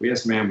that. Well,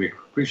 yes, ma'am, we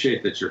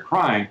appreciate that you're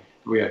crying.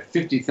 But we have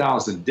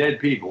 50,000 dead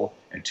people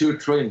and $2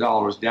 trillion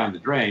down the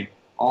drain,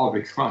 all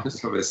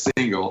because of a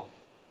single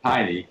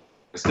tiny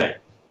mistake.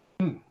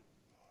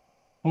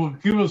 Well,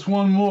 give us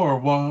one more.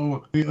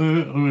 Well,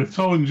 it's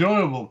so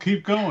enjoyable.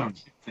 Keep going.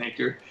 Thank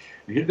you.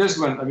 This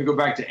one, let me go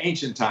back to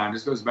ancient times.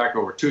 This goes back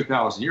over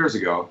 2,000 years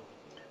ago.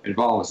 It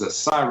involves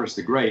Cyrus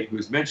the Great,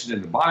 who's mentioned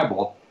in the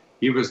Bible.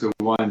 He was the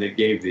one that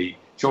gave the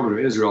children of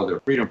Israel their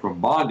freedom from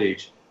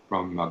bondage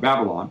from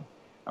Babylon.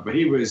 But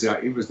he was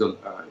the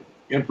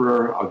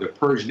emperor of the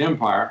Persian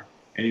Empire,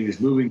 and he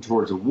was moving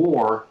towards a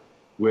war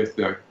with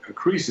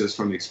Croesus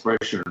from the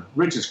expression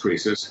Richest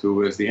Croesus, who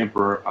was the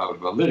emperor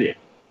of Lydia.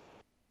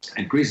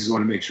 And Croesus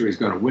wanted to make sure he's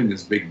going to win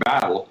this big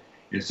battle,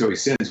 and so he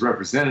sends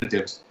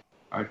representatives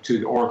to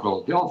the Oracle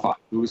of Delphi,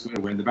 who was going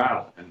to win the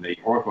battle. And the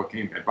Oracle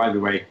came, and by the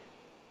way,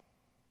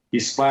 he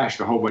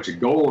splashed a whole bunch of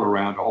gold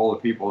around all the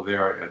people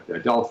there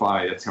at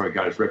Delphi. That's how he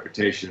got his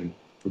reputation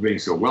for being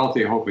so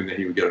wealthy, hoping that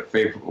he would get a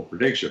favorable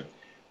prediction.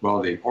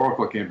 Well, the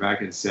Oracle came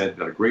back and said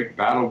that a great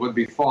battle would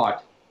be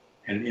fought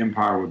and an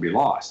empire would be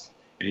lost.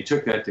 And he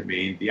took that to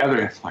mean the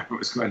other empire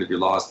was going to be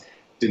lost.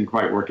 Didn't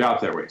quite work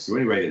out that way. So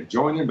anyway, they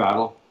joined in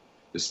battle.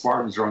 The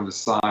Spartans are on the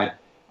side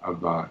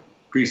of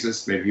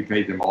Croesus. Maybe he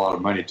paid them a lot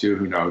of money too,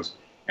 who knows.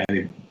 And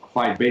they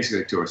fight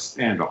basically to a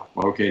standoff.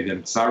 Well, okay,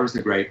 then Cyrus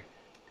the Great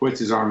puts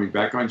his army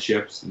back on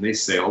ships and they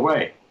sail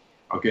away.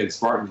 Okay, the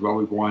Spartans, well,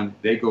 we've won.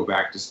 They go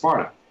back to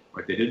Sparta.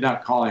 But they did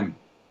not call him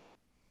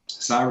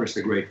Cyrus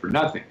the Great for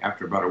nothing.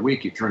 After about a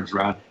week, he turns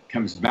around,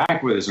 comes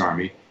back with his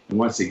army, and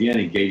once again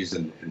engages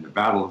in the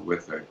battle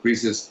with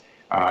Croesus.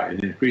 And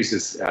then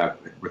Croesus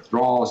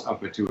withdraws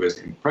up into his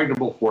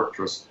impregnable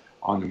fortress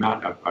on the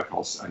mountain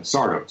called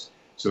Sardos.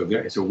 So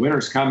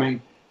winter's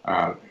coming.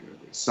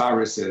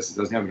 Cyrus says he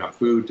doesn't have enough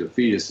food to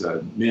feed his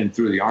men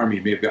through the army.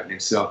 He may have gotten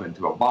himself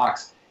into a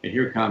box. And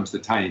here comes the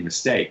tiny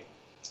mistake.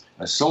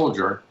 A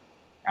soldier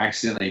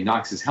accidentally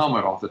knocks his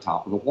helmet off the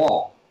top of the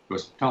wall.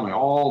 Goes tumbling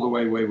all the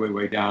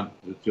way down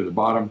to the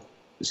bottom.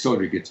 The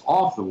soldier gets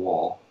off the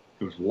wall,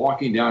 comes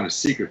walking down a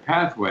secret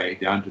pathway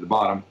down to the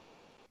bottom,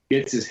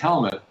 gets his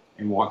helmet,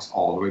 and walks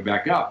all the way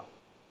back up.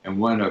 And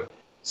one of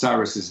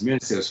Cyrus's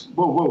men says,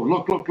 whoa,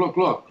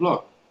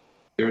 look.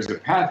 There's a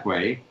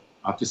pathway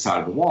up the side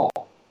of the wall.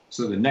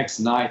 So the next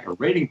night, a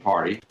raiding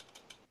party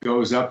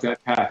goes up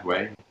that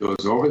pathway,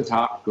 goes over the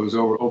top,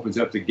 opens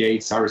up the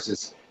gate.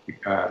 Cyrus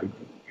the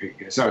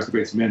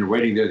Great's men are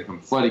waiting there to come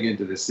flooding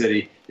into the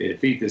city. They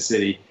defeat the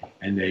city,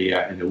 and they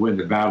win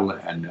the battle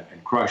and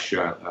crush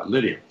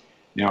Lydia.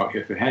 Now,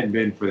 if it hadn't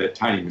been for that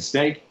tiny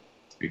mistake,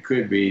 it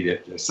could be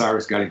that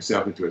Cyrus got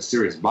himself into a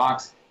serious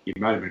box. He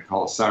might have been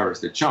called Cyrus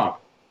the Chump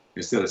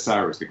instead of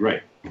Cyrus the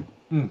Great.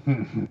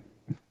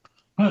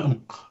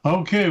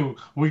 Okay,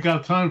 we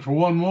got time for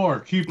one more.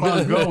 Keep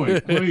on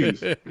going,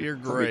 please. You're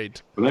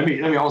great. But let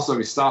me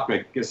also stop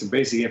and get some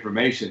basic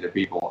information to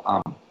people.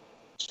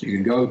 You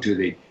can go to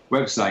the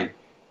website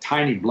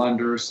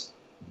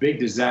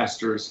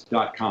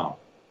tinyblundersbigdisasters.com.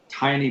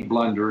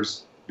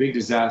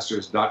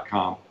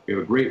 tinyblundersbigdisasters.com. We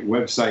have a great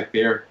website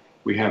there.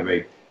 We have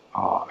a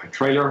book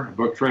trailer.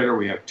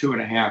 We have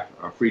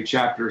 2.5 free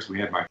chapters. We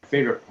have my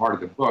favorite part of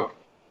the book,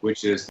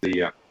 which is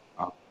the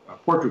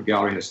portrait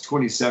gallery. Has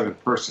 27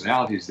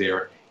 personalities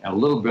there and a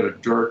little bit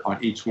of dirt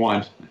on each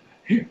one,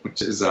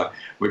 which is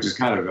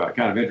kind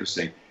of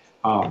interesting.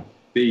 Well,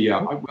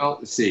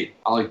 let's see.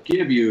 I'll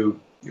give you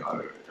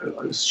a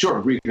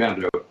short brief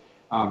anecdote.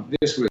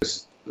 This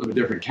was a little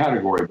different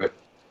category, but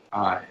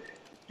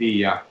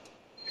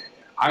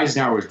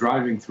Eisenhower was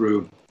driving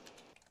through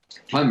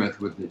Plymouth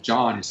with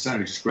John, his son,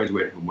 who just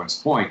graduated from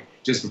West Point,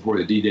 just before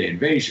the D-Day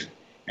invasion.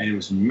 And it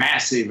was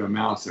massive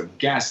amounts of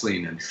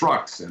gasoline and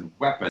trucks and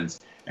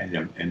weapons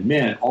and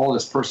men, all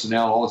this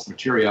personnel, all this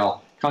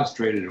material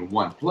concentrated in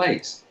one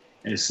place.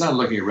 And his son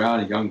looking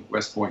around, a young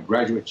West Point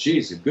graduate, gee,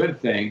 it's a good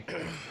thing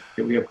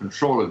that we have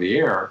control of the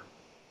air,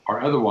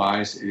 or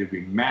otherwise it would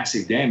be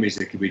massive damage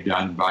that could be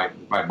done by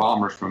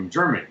bombers from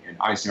Germany. And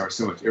Eisenhower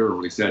so much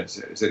irritably said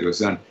to his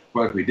son,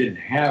 well, if we didn't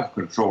have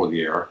control of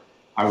the air,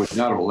 I would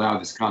not have allowed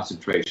this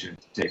concentration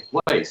to take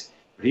place.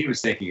 But he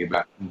was thinking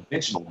about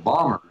conventional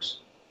bombers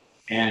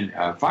and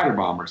fighter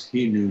bombers.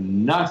 He knew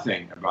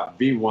nothing about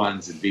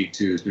V-1s and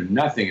V-2s, knew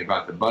nothing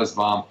about the buzz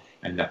bomb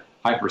and the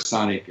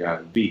hypersonic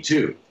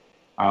V-2.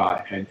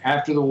 And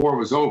after the war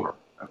was over,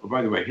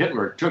 by the way,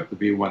 Hitler took the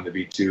V-1, the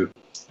V-2,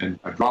 and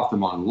dropped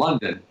them on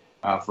London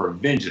for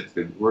vengeance.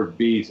 The word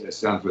V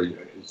stands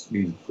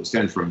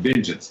for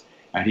vengeance.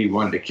 And he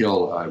wanted to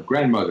kill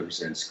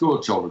grandmothers and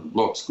school children,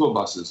 blow up school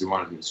buses. He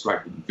wanted to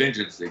strike with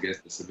vengeance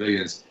against the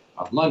civilians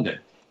of London.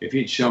 If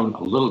he'd shown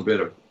a little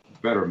bit of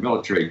better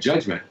military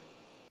judgment,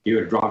 he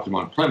would have dropped them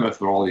on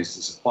Plymouth where all these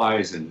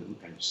supplies and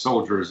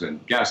soldiers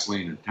and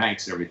gasoline and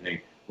tanks and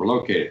everything were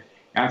located.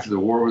 After the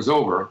war was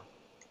over,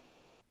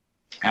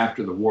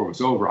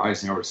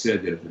 Eisenhower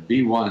said that if the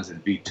V-1s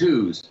and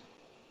V-2s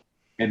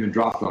had been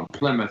dropped on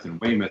Plymouth and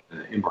Weymouth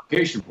and the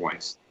embarkation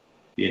points,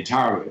 the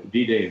entire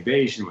D-Day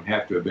invasion would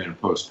have to have been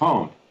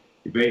postponed.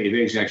 The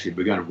invasion actually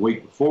began a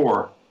week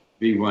before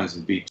V-1s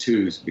and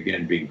V-2s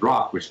began being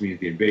dropped, which means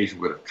the invasion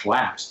would have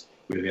collapsed.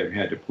 We would have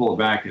had to pull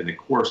back, and the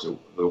course of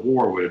the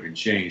war would have been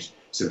changed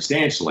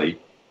substantially.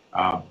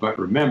 But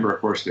remember,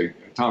 of course, the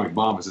atomic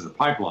bomb was in the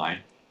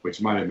pipeline,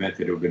 which might have meant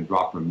that it would have been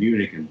dropped from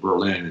Munich and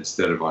Berlin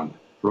instead of on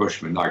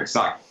Hiroshima and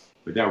Nagasaki.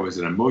 But that was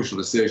an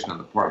emotional decision on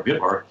the part of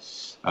Hitler,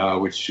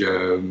 which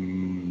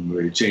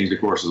changed the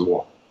course of the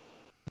war.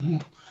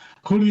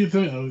 Who do you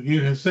think,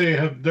 you say you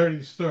have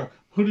dirty story,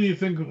 who do you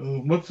think,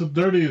 what's the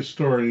dirtiest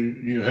story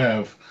you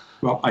have?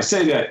 Well, I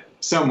say that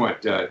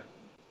somewhat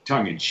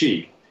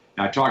tongue-in-cheek.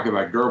 And I talk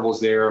about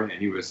Goebbels there, and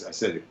he was, I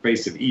said, the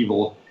face of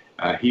evil.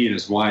 He and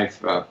his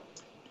wife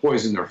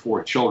poisoned their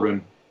 4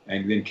 children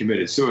and then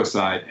committed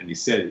suicide. And he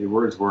said, the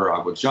words were,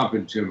 "I will jump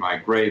into my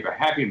grave a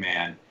happy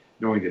man,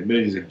 knowing that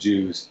millions of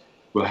Jews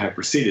will have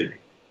preceded me."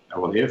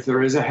 Well, if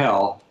there is a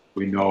hell,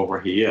 we know where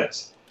he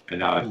is.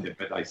 And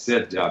but I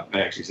said,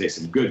 I actually say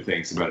some good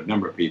things about a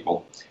number of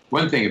people.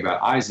 One thing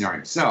about Eisenhower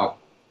himself,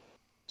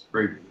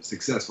 very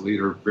successful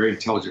leader, very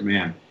intelligent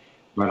man,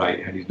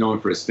 and he's known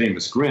for his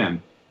famous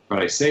grin. But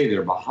I say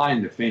there,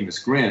 behind the famous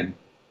grin,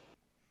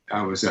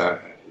 was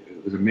a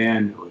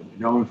man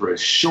known for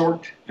his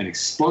short and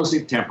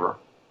explosive temper,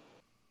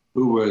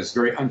 who was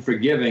very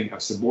unforgiving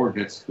of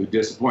subordinates who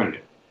disappointed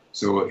him.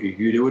 So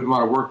you wouldn't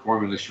want to work for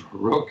him unless you were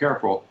real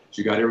careful.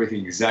 You got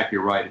everything exactly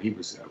right. And he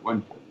was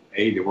one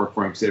aide that worked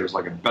for him said it was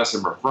like a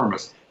Bessemer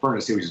furnace.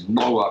 He would just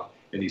blow up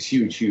in these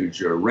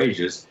huge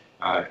rages.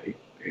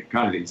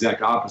 Kind of the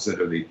exact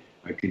opposite of the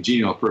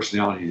congenial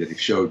personality that he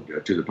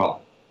showed to the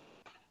public.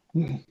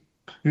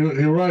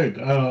 You're right.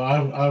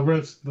 I've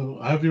read.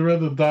 Have you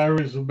read the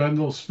Diaries of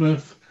Bendel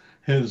Smith,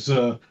 his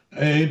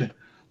aide?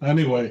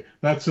 Anyway,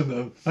 that's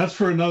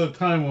for another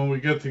time when we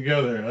get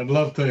together. I'd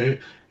love to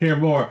hear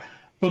more.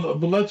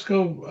 But let's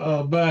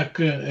go back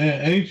in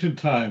ancient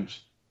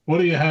times. What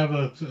do you have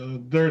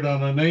dirt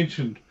on an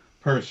ancient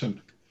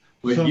person?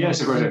 Well,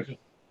 yes, of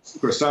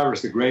course,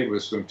 Cyrus the Great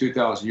was from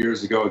 2,000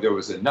 years ago. There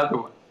was another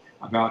one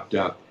about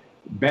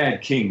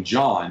bad King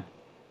John,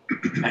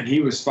 and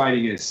he was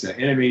fighting his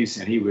enemies,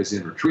 and he was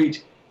in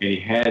retreat, and he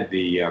had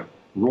the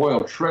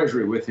royal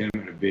treasury with him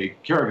in a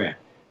big caravan,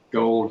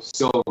 gold,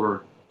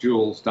 silver,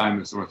 jewels,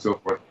 diamonds, so on and so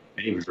forth,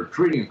 and he was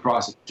retreating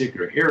across a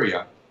particular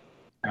area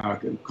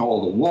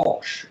called the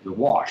Wash.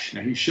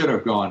 Now, he should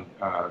have gone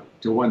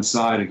to one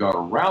side and gone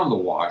around the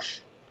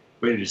Wash,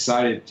 but he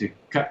decided to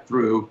cut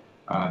through,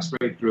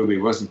 straight through. He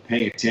wasn't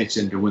paying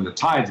attention to when the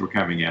tides were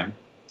coming in.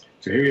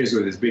 So here he is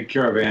with his big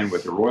caravan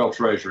with the royal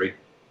treasury.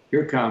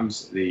 Here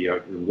comes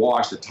the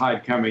Wash, the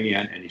tide coming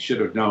in, and he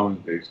should have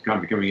known that it's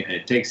coming in, and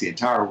it takes the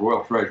entire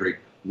royal treasury,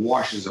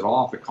 washes it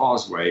off the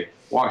causeway,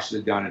 washes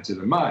it down into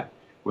the mud.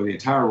 Well, the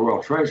entire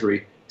royal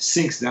treasury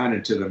sinks down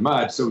into the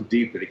mud so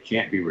deep that it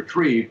can't be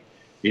retrieved.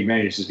 He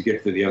manages to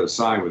get to the other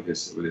side with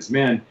his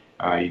men.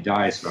 He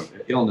dies from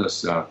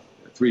illness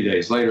 3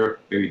 days later.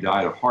 Maybe he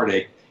died of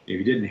heartache. If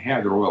he didn't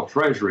have the royal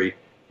treasury,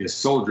 his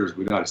soldiers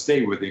would not have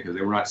stayed with him because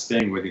they were not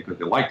staying with him because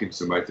they liked him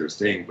so much. They were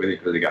staying with him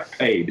because they got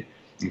paid.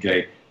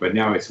 Okay, but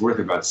now it's worth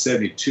about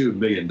 $72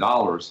 million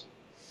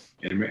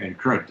in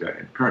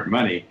current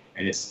money,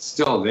 and it's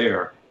still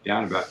there,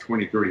 down about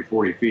 20, 30,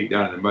 40 feet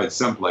down in the mud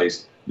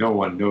someplace. No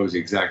one knows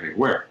exactly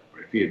where.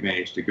 But if he had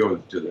managed to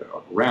go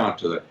around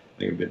to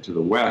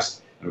the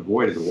west and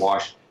avoided the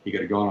Wash, he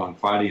could have gone on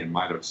fighting and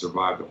might have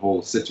survived the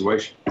whole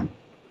situation.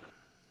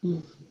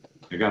 And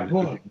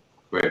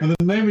the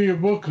name of your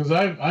book, because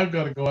I've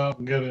got to go out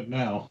and get it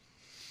now.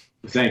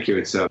 Thank you.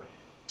 It's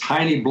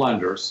Tiny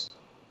Blunders,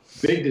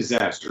 Big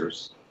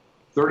Disasters,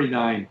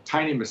 39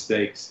 Tiny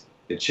Mistakes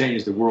that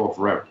Changed the World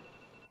Forever.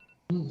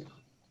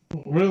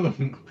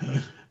 Really?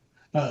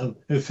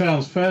 It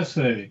sounds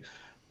fascinating.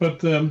 But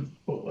can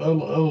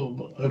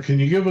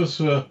you give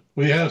us,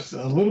 we have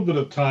a little bit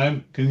of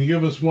time, can you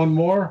give us one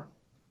more?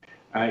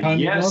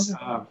 Yes.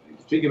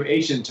 Speaking of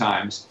ancient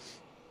times,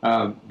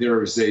 there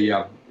was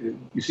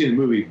you see the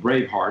movie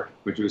Braveheart,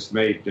 which was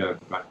made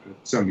about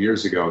some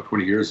years ago,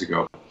 20 years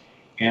ago.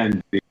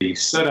 And the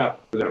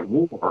setup for that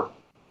war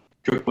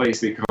took place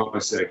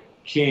because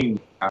King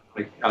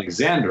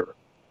Alexander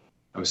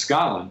of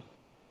Scotland,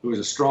 who was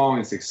a strong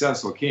and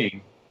successful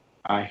king,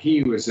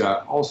 he was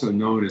also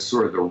known as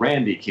sort of the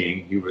Randy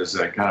King. He was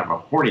kind of a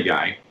horny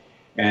guy.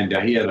 And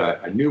he had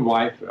a new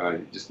wife,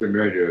 just been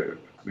married a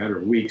matter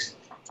of weeks.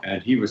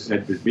 And he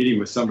had been meeting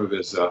with some of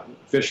his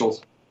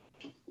officials,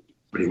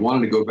 but he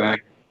wanted to go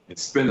back and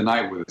spend the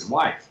night with his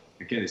wife.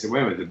 Again, they said, wait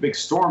a minute, there's a big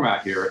storm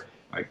out here,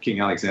 King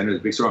Alexander,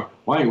 there's a big storm.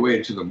 Why don't you wait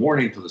until the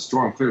morning till the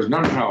storm clears?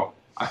 No,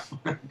 I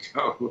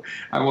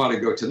want to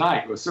go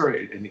tonight. Well, sir,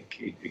 and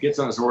he gets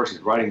on his horse,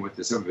 he's riding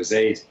with some of his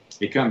aides.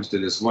 He comes to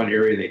this one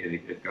area,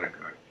 they're going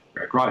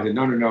to cross.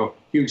 No,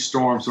 huge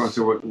storm, so on and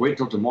so forth. Wait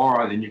till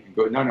tomorrow, then you can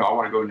go. No, I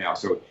want to go now.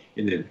 So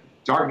in the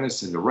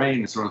darkness and the rain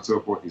and so on and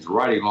so forth, he's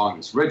riding along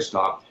this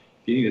ridgetop,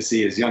 getting to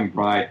see his young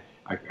bride,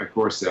 of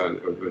course,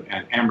 with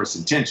amorous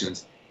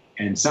intentions,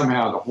 and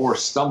somehow the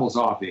horse stumbles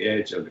off the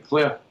edge of the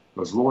cliff,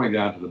 goes rolling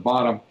down to the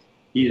bottom.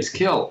 He is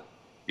killed.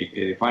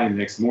 They find him the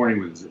next morning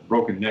with his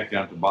broken neck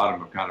down at the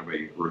bottom of kind of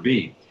a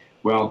ravine.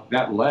 Well,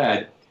 that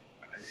led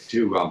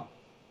to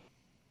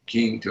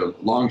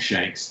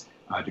Longshanks,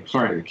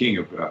 declaring, the King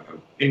of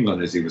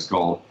England, as he was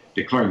called,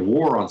 declaring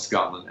war on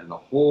Scotland, and the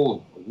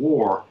whole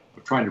war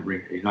trying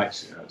to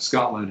unite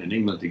Scotland and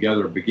England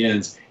together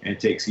begins, and it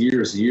takes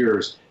years and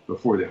years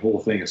before the whole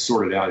thing is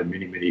sorted out and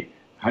many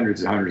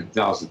hundreds and hundreds of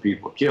thousands of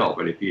people killed.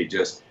 But if he had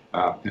just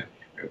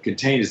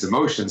contained his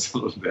emotions a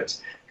little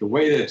bit, could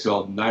wait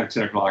until 9 or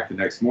 10 o'clock the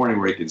next morning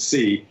where he could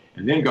see,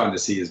 and then gone to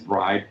see his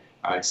bride,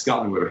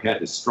 Scotland would have had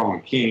this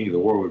strong king, the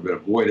war would have been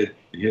avoided,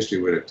 and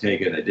history would have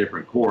taken a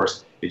different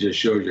course. It just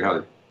shows you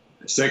how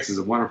sex is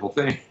a wonderful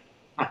thing,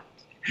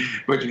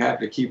 but you have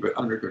to keep it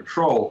under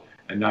control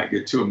and not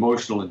get too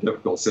emotional in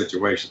difficult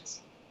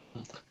situations.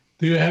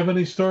 Do you have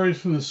any stories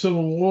from the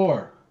Civil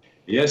War?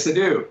 Yes, I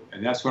do,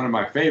 and that's one of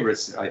my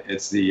favorites.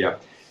 It's the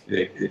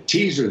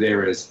teaser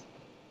there is,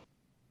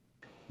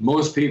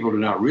 most people do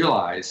not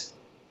realize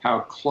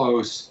how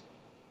close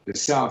the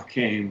South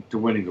came to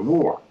winning the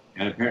war.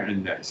 And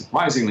apparently,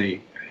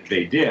 surprisingly,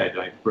 they did.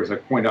 Of course, I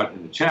point out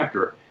in the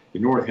chapter, the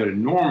North had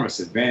enormous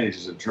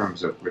advantages in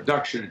terms of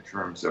production, in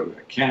terms of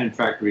cannon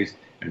factories,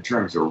 in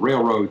terms of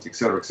railroads, et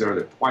cetera,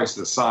 they're twice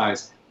the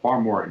size, far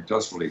more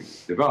industrially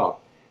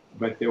developed.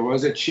 But there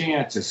was a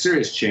chance, a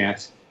serious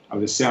chance,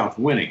 of the South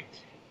winning.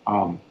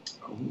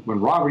 When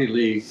Robert E.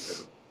 Lee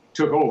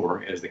took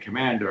over as the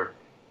commander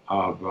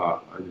of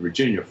the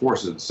Virginia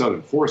forces, the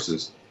Southern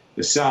forces,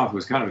 the South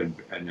was kind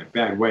of in a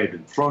bad way,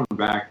 been thrown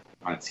back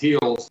on its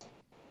heels.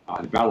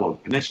 The Battle of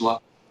the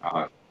Peninsula,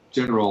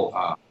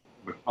 General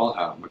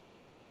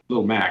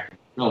Little Mac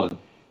McClellan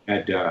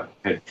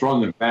had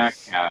thrown them back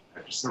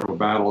after several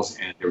battles,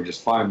 and they were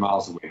just 5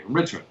 miles away from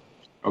Richmond.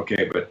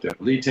 Okay, but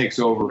Lee takes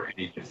over and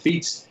he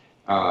defeats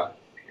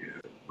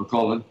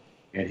McClellan,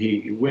 and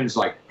he wins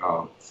like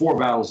 4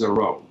 battles in a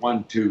row.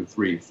 1, 2,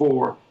 3,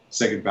 4.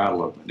 Second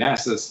Battle of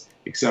Manassas,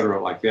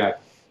 etc., like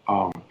that.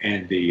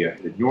 And the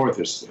North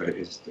is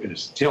in a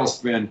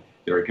tailspin.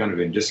 They're kind of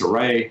in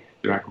disarray.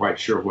 They're not quite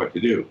sure what to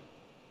do.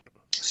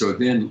 So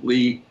then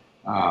Lee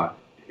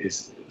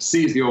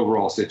sees the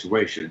overall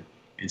situation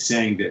and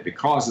saying that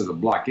because of the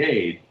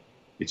blockade,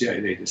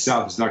 the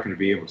South is not going to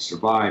be able to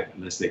survive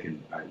unless they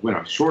can win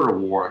a shorter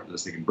war,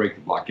 unless they can break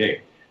the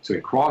blockade. So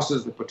he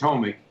crosses the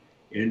Potomac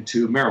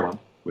into Maryland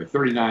with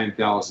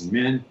 39,000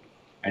 men,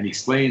 and he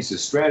explains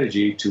his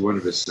strategy to one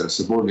of his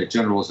subordinate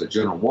generals,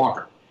 General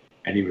Walker.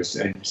 And he was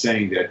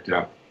saying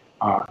that,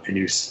 and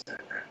he was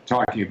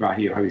talking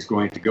about how he's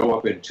going to go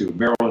up into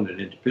Maryland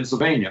and into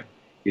Pennsylvania.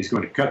 He's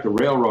going to cut the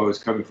railroads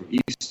coming from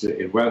east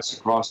and west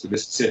across the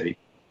Mississippi,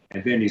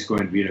 and then he's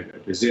going to be in a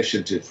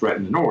position to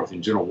threaten the North.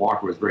 And General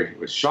Walker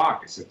was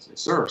shocked. He said,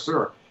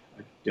 sir,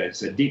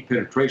 it's a deep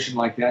penetration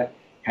like that.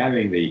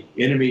 Having the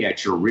enemy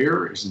at your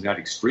rear, isn't that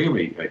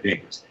extremely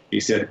dangerous? He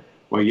said,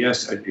 well,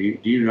 yes, do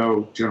you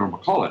know General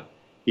McClellan?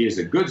 He is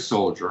a good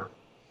soldier,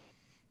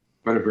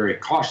 but a very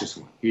cautious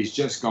one. He's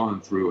just gone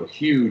through a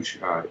huge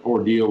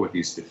ordeal with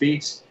these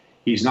defeats.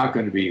 He's not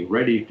going to be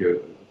ready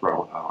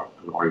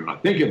or even I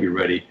think he'll be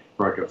ready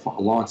to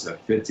launch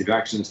offensive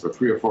actions for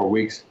 3 or 4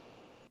 weeks.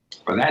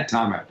 By that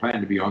time, I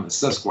plan to be on the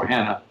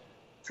Susquehanna,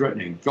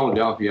 threatening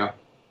Philadelphia,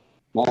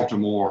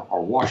 Baltimore,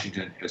 or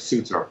Washington as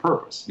suits our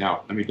purpose.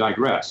 Now, let me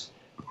digress.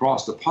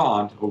 Across the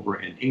pond, over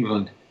in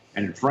England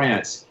and in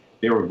France,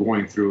 they were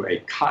going through a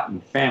cotton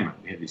famine.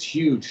 They had these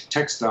huge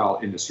textile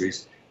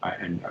industries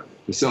and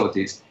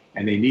facilities,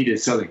 and they needed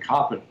Southern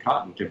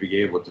cotton to be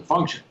able to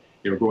function.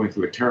 They were going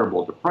through a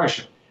terrible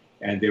depression,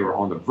 and they were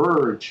on the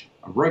verge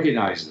of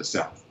recognizing the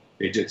South.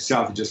 The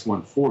South had just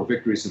won 4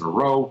 victories in a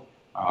row.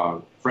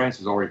 France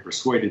was already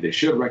persuaded they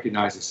should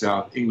recognize the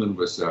South. England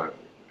was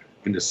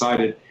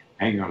undecided,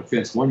 hanging on the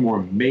fence. One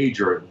more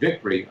major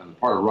victory on the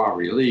part of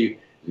Robert E. Lee,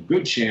 there's a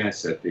good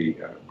chance that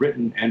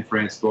Britain and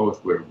France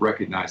both would have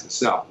recognized the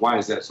South. Why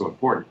is that so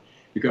important?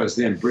 Because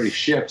then British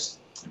ships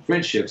and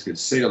French ships could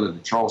sail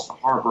into Charleston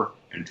Harbor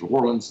and to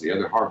Orleans, the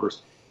other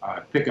harbors,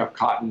 pick up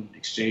cotton,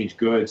 exchange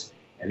goods,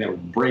 and that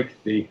would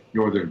break the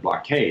Northern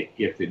blockade.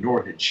 If the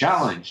North had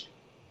challenged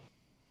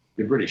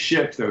the British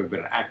ships, there would have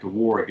been an act of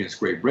war against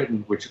Great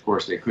Britain, which of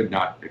course they could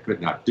not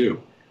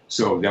do.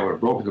 So that would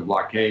have broken the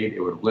blockade. It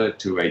would have led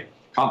to a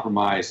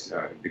compromised,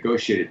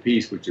 negotiated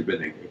peace, which would have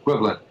been the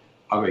equivalent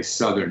of a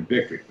Southern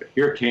victory. But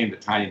here came the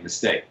tiny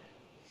mistake.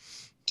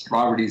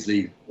 Robert E.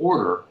 Lee's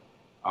order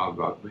of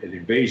an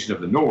invasion of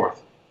the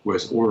North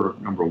was order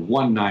number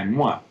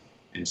 191.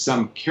 And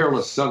some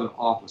careless Southern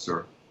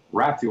officer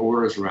wrapped the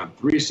orders around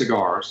 3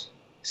 cigars,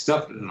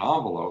 stuffed it in an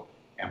envelope,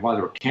 and while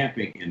they were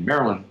camping in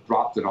Maryland,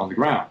 dropped it on the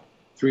ground.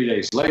 3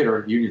 days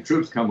later, Union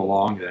troops come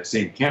along to that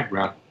same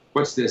campground.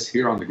 What's this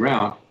here on the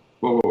ground?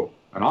 Whoa,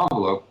 an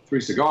envelope, 3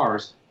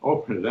 cigars.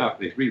 Open it up.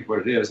 They read what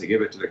it is. They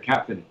give it to the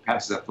captain,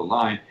 passes up the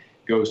line,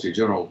 goes to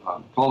General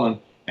McClellan,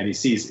 and he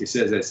says,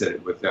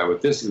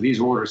 with these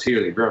orders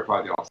here, they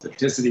verify the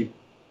authenticity.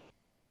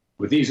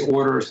 With these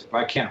orders, if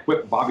I can't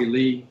whip Bobby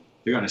Lee,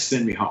 they're going to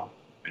send me home.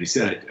 And he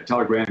sent a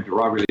telegram to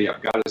Robert Lee.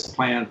 I've got his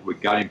plan. We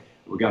got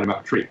him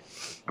up a tree.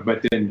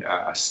 But then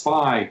a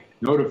spy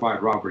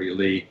notified Robert E.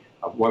 Lee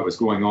of what was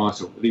going on,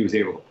 so Lee was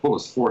able to pull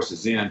his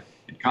forces in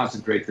and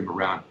concentrate them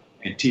around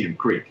Antietam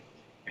Creek.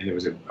 And there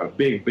was a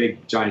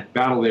big, giant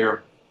battle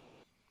there.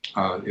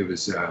 It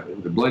was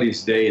the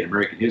bloodiest day in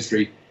American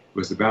history. It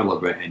was the Battle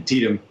of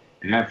Antietam.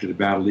 And after the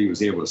battle, Lee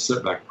was able to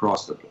slip back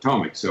across the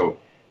Potomac. So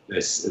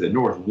the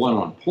North won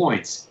on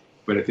points,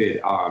 but if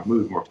they had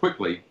moved more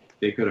quickly,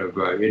 they could have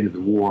ended the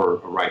war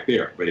right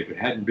there. But if it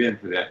hadn't been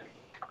for that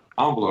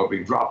envelope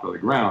being dropped on the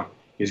ground,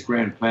 his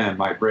grand plan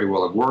might very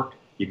well have worked.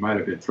 He might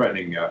have been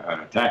threatening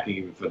attacking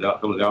even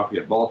Philadelphia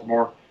and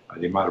Baltimore.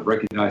 They might have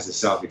recognized the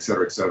South, et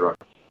cetera,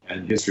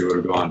 and history would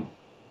have gone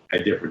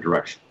a different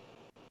direction.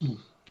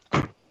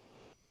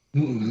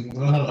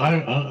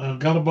 I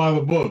got to buy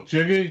the book.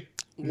 Jiggy?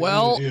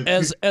 Well,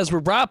 as we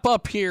wrap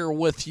up here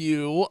with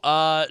you,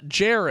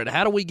 Jared,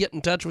 how do we get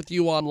in touch with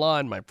you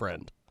online, my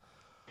friend?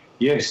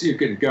 Yes, you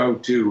can go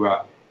to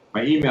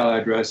my email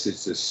address.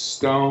 It's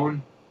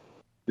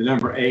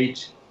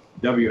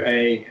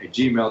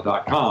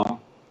stone8wa@gmail.com.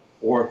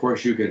 Or, of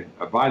course, you can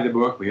buy the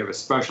book. We have a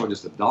special,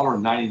 just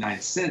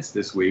 $1.99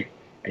 this week,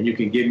 and you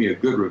can give me a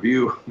good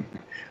review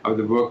of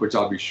the book, which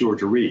I'll be sure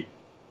to read.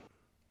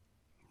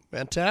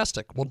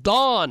 Fantastic. Well,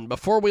 Don,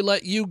 before we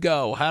let you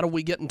go, how do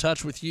we get in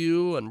touch with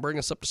you and bring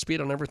us up to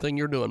speed on everything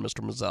you're doing,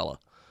 Mr. Mazzella?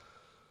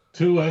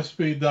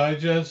 2SB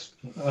Digest,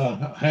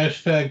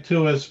 hashtag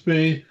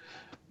 2SB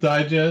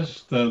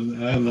Digest,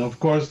 and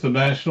of course the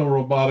National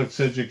Robotics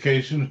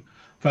Education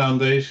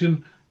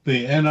Foundation,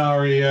 the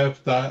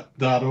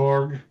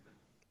NREF.org,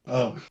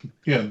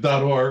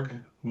 .org,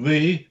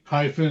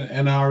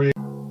 the-NREF.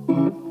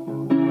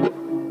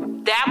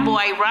 That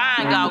boy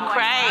Ryan go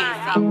crazy.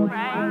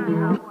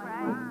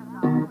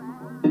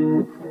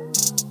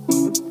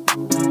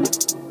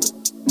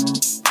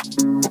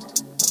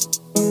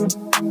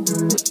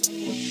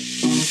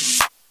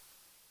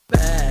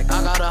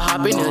 I gotta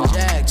hop in the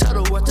Jag, tell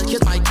the world to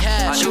kiss my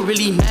cash. You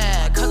really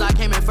mad, cause I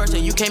came in first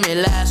and you came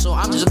in last. So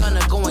I'm just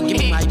gonna go and give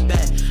me my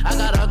bet. I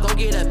gotta go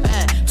get a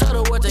bat,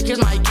 tell the world to kiss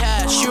my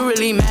cash. You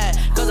really mad,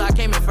 cause I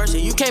came in first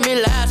and you came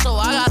in last. So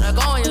I gotta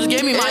go and just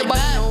give me my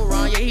bet. Know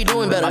Ron, yeah, he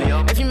doing better.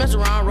 If you mess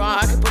around, Ron,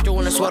 I can put you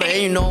in a sweater.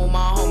 And you know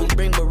my homies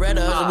bring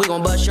Berettas. We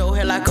gon' bust your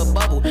head like a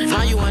bubble.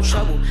 Now you in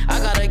trouble. I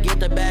gotta get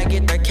the bag,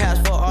 get the cash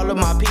for all of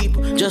my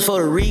people. Just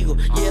for the Regal,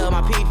 yeah,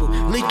 my people.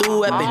 Lethal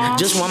weapon,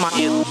 just want my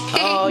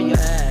oh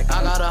yeah.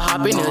 I gotta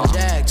hop in the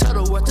Jag, tell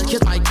the world to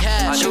kiss my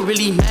cash. You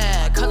really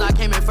mad, cause I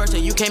came in first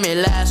and you came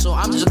in last. So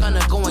I'm just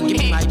gonna go and give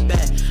me my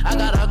bet. I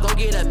gotta go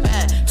get a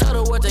bat, tell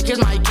the world to kiss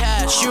my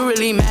cash. You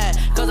really mad,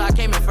 cause I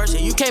came in first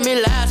and you came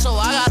in last. So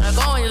I gotta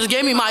go and just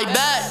give me my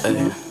bet.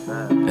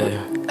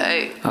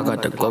 Hey, I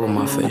got the glove on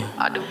my face.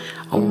 I do.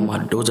 I want my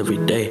dudes every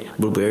day.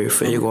 Blueberry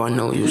Fago, I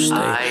know you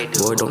stay.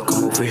 Boy, don't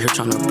come over here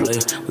tryna play.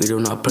 We do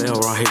not play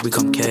around here, we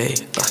come K.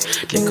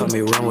 They call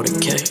me Ron with a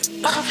K.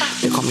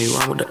 They call me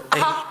Ron with a A.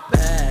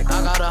 Bag,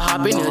 I gotta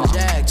hop in the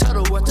Jag, tell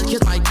the world to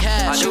kiss my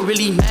cash. You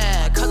really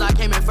mad, cause I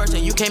came in first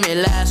and you came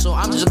in last. So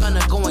I'm just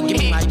gonna go and give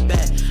me my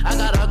bet. I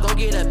gotta go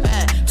get a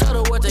bat, tell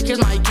the world to kiss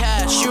my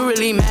cash. You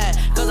really mad,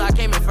 cause I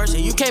came in first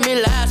and you came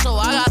in last. So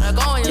I gotta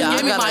go and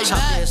give me my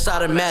bet. It's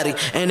automatic,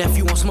 and if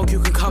you want smoke,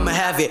 you can come and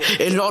have it.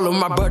 And all of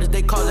my brothers,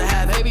 they cause it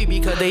have. Maybe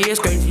because they is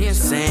crazy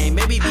insane.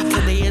 Maybe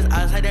because they is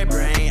outside their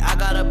brain. I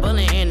got a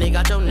bullet and they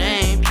got your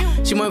name.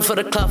 She went for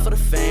the club, for the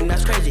fame.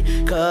 That's crazy,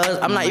 cause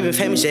I'm not even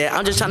famous yet.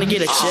 I'm just trying to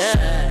get a check.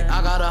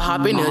 I gotta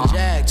hop in the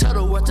Jag, tell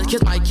the world to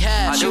kiss my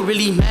cash. You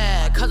really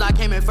mad, cause I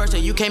came in first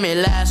and you came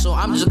in last. So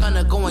I'm just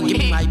gonna go and give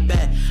me my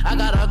bet. I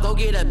gotta go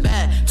get a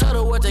bat, tell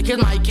the world to kiss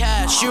my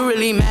cash. You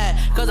really mad,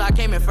 cause I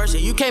came in first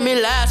and you came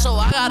in last. So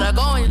I gotta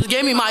go and just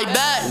give me my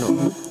bet. I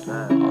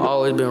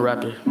always been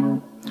rapping,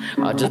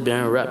 I just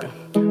been rapping.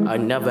 I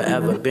never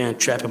ever been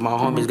trapping. My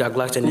homies got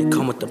Glocks and they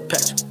come with the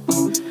patch.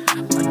 I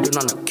do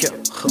not care.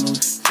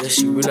 Yeah,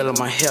 she really love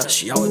my hair.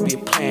 She always be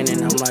playing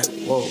and I'm like,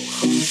 whoa.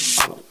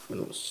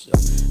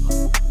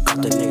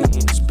 Got the nigga in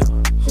the spill.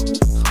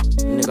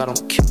 Nigga, I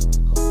don't care.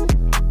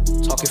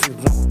 Talk if you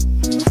want.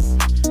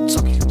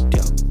 Talk if you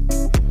dare.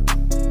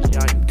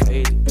 Yeah, you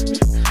crazy.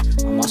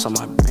 I'm also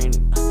my brain.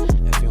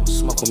 If you don't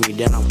smoke with me,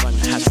 then I'm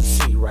gonna have to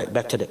see you right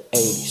back to the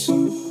 80s.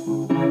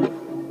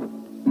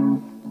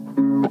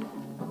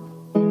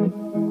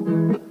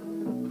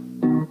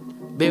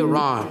 Big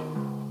Ron.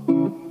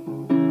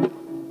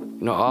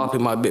 You know, I'll be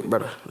my big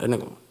brother. That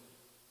nigga.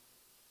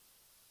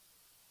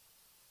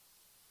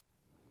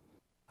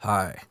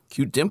 Hi,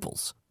 cute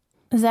dimples.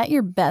 Is that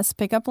your best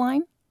pickup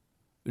line?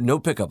 No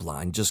pickup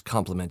line, just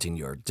complimenting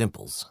your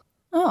dimples.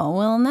 Oh,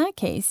 well, in that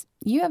case,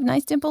 you have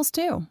nice dimples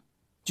too.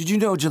 Did you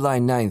know July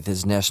 9th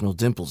is National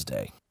Dimples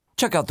Day?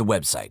 Check out the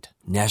website,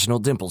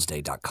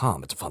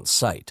 nationaldimplesday.com. It's a fun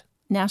site.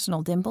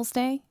 National Dimples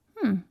Day?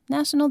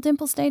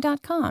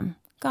 nationaldimplesday.com.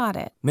 Got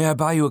it. May I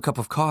buy you a cup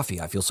of coffee?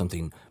 I feel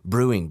something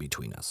brewing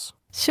between us.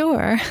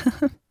 Sure.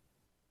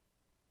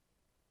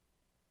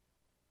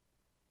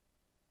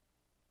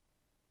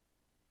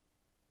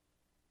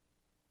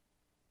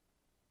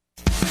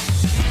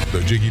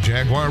 The Jiggy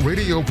Jaguar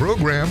radio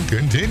program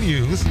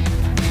continues.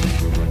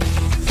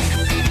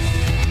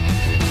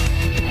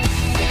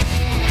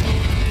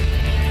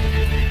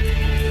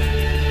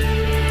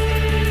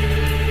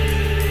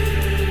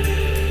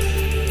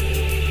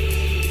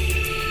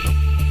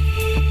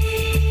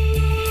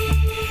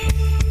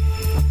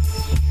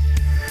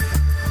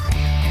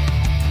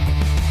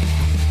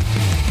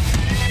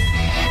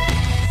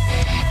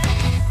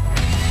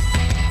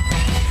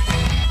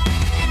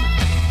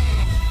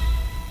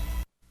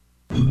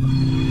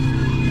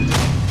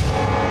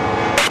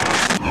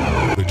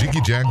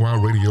 Jaguar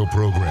radio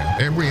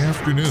program every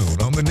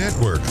afternoon on the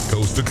network,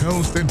 coast to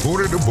coast and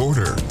border to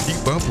border.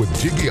 Keep up with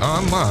Jiggy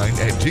online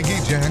at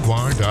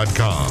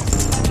jiggyjaguar.com.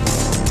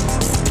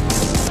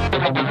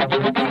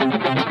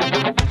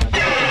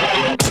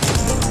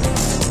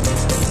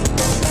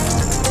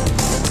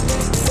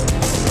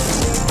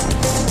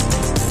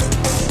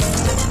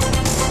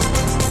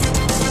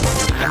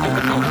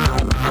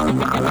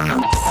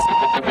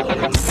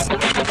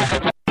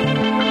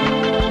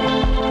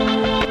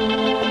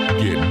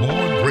 Get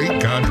more great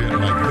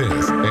content like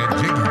this at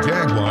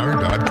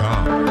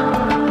jiggyjaguar.com.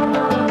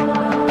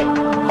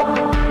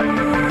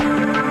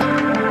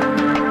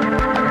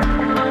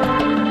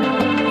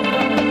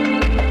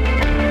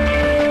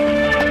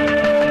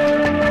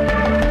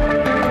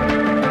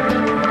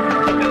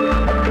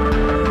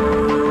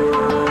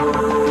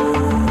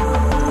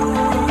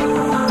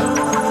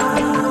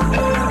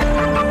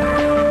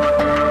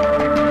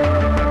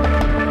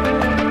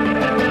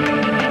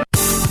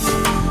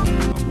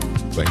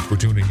 Thanks for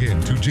tuning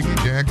in to Jiggy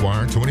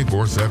Jaguar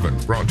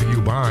 24/7, brought to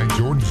you by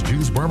Jordan's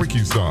Juice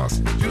Barbecue Sauce.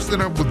 Juice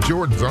it up with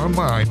Jordan's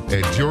online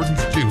at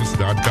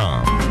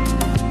jordansjuice.com.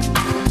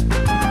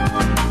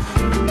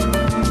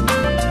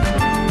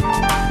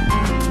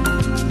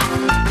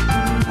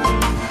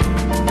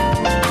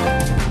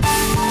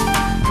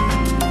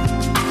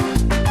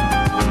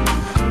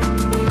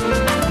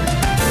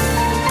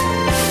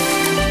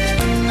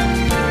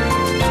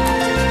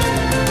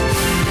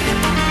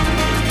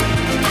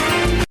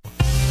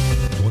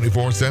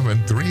 Seven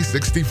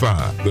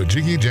 365. The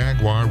Jiggy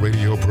Jaguar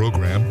radio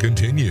program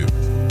continues.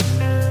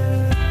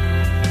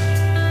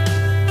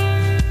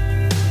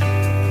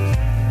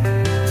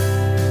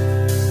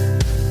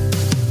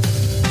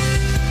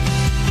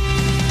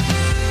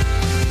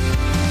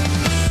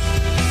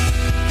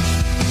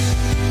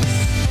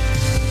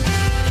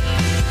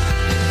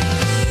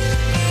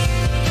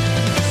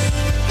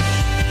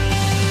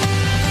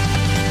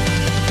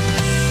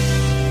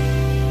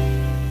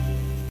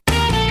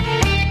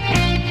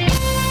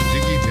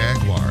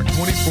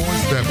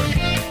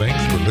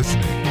 Thanks for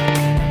listening.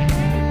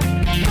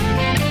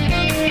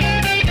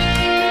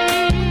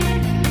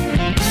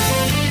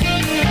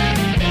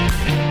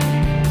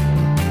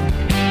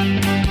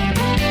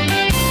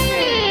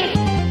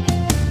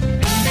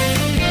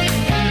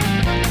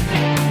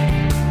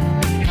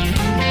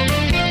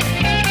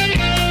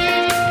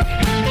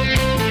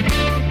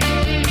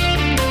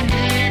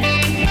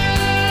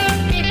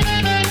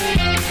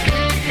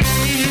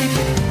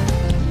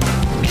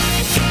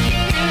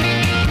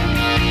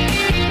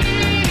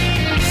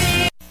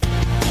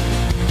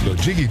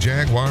 Jiggy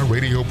Jaguar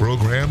radio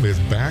program is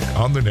back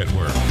on the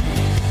network.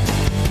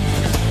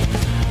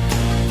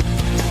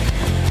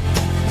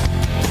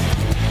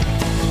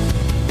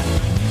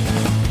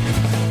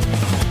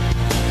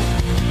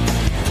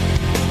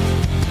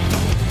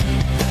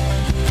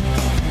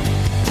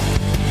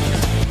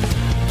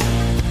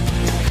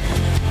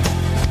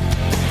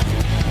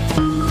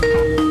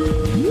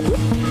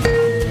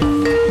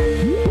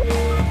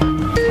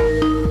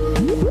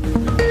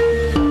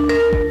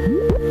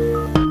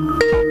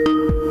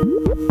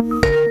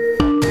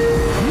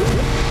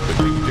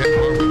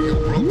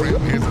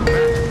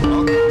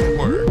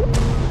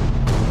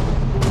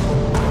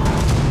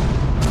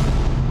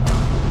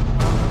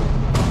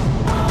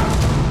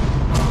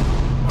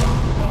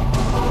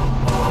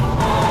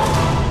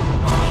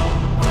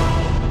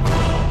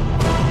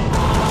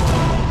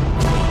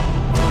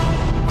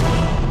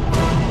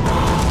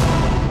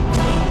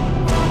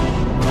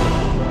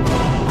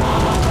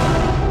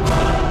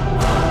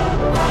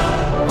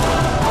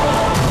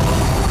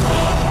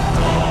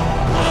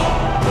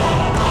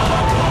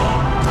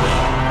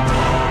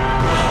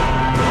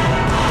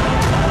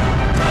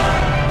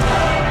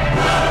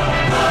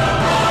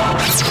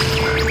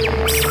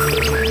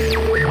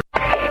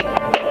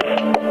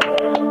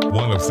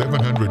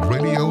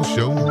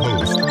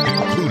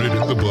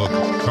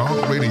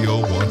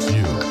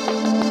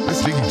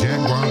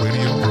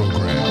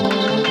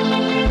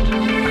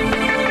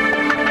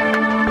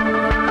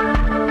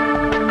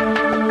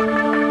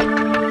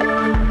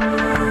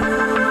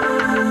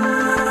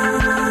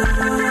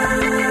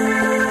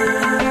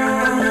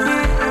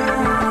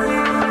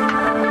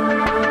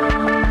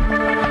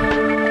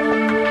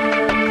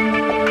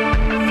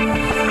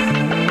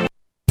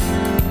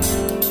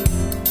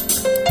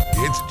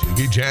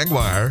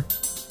 Jaguar.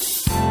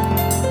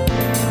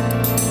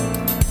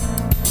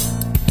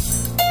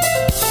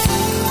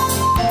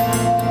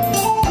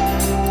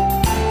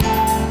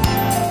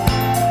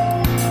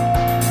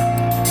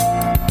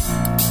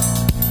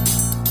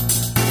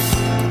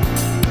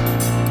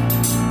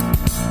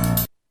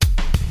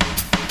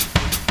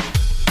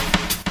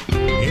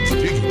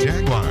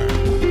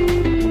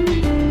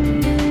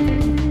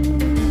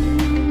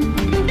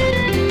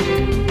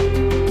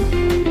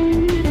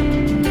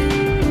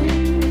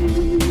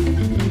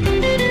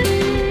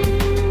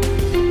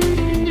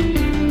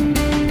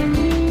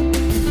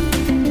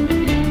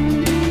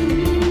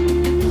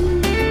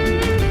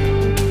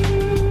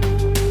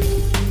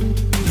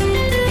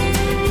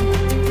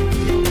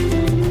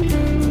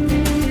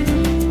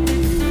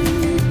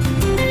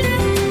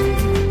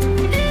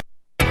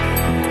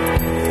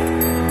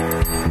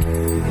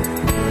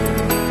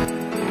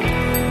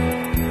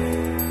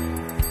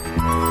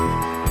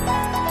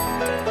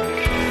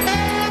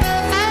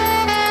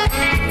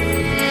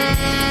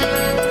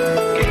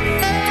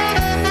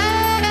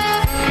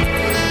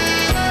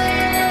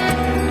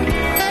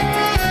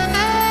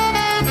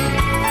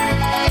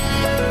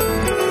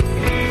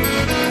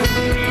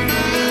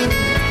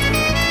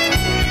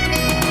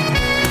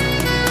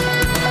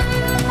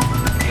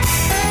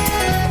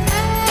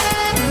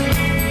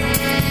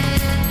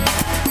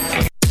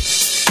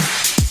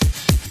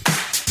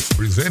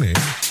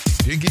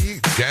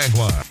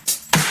 Jaguar.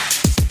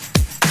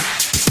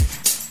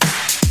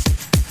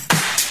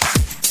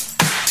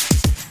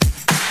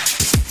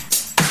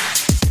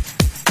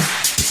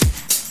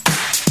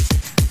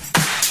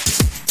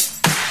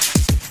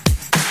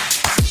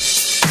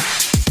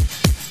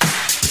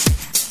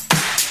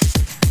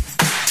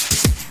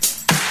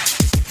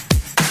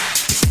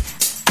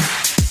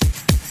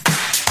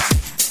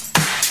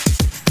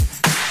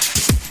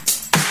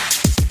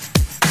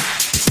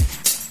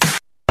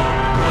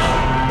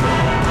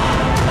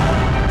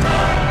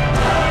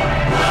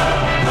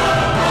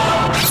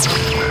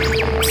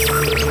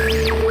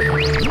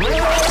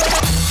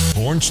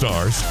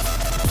 Stars,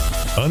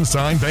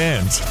 unsigned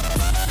bands,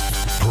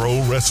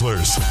 pro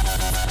wrestlers.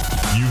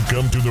 You've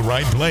come to the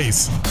right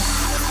place.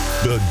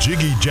 The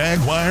Jiggy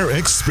Jaguar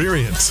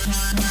Experience.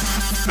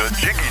 The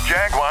Jiggy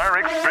Jaguar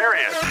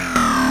Experience.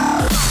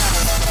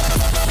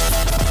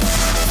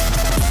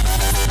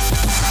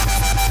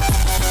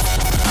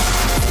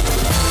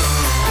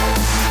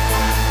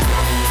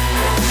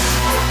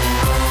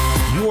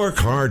 You work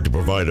hard to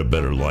provide a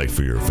better life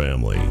for your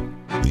family.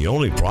 The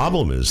only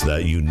problem is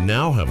that you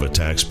now have a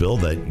tax bill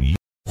that you...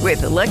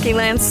 With the Lucky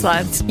Land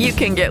Slots, you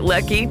can get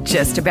lucky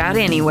just about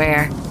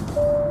anywhere.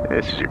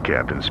 This is your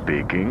captain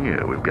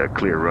speaking. We've got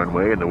clear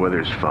runway and the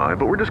weather's fine,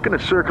 but we're just going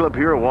to circle up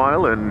here a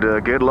while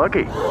and get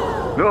lucky.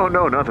 No,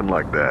 nothing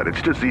like that.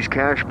 It's just these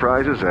cash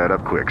prizes add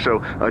up quick. So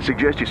I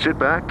suggest you sit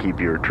back, keep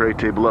your tray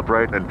table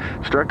upright, and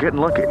start getting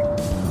lucky.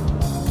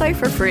 Play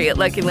for free at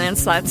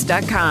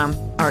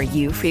LuckyLandSlots.com. Are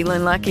you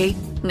feeling lucky?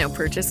 No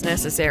purchase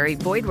necessary.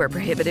 Void where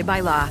prohibited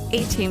by law.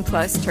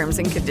 18+ terms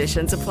and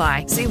conditions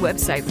apply. See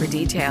website for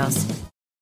details.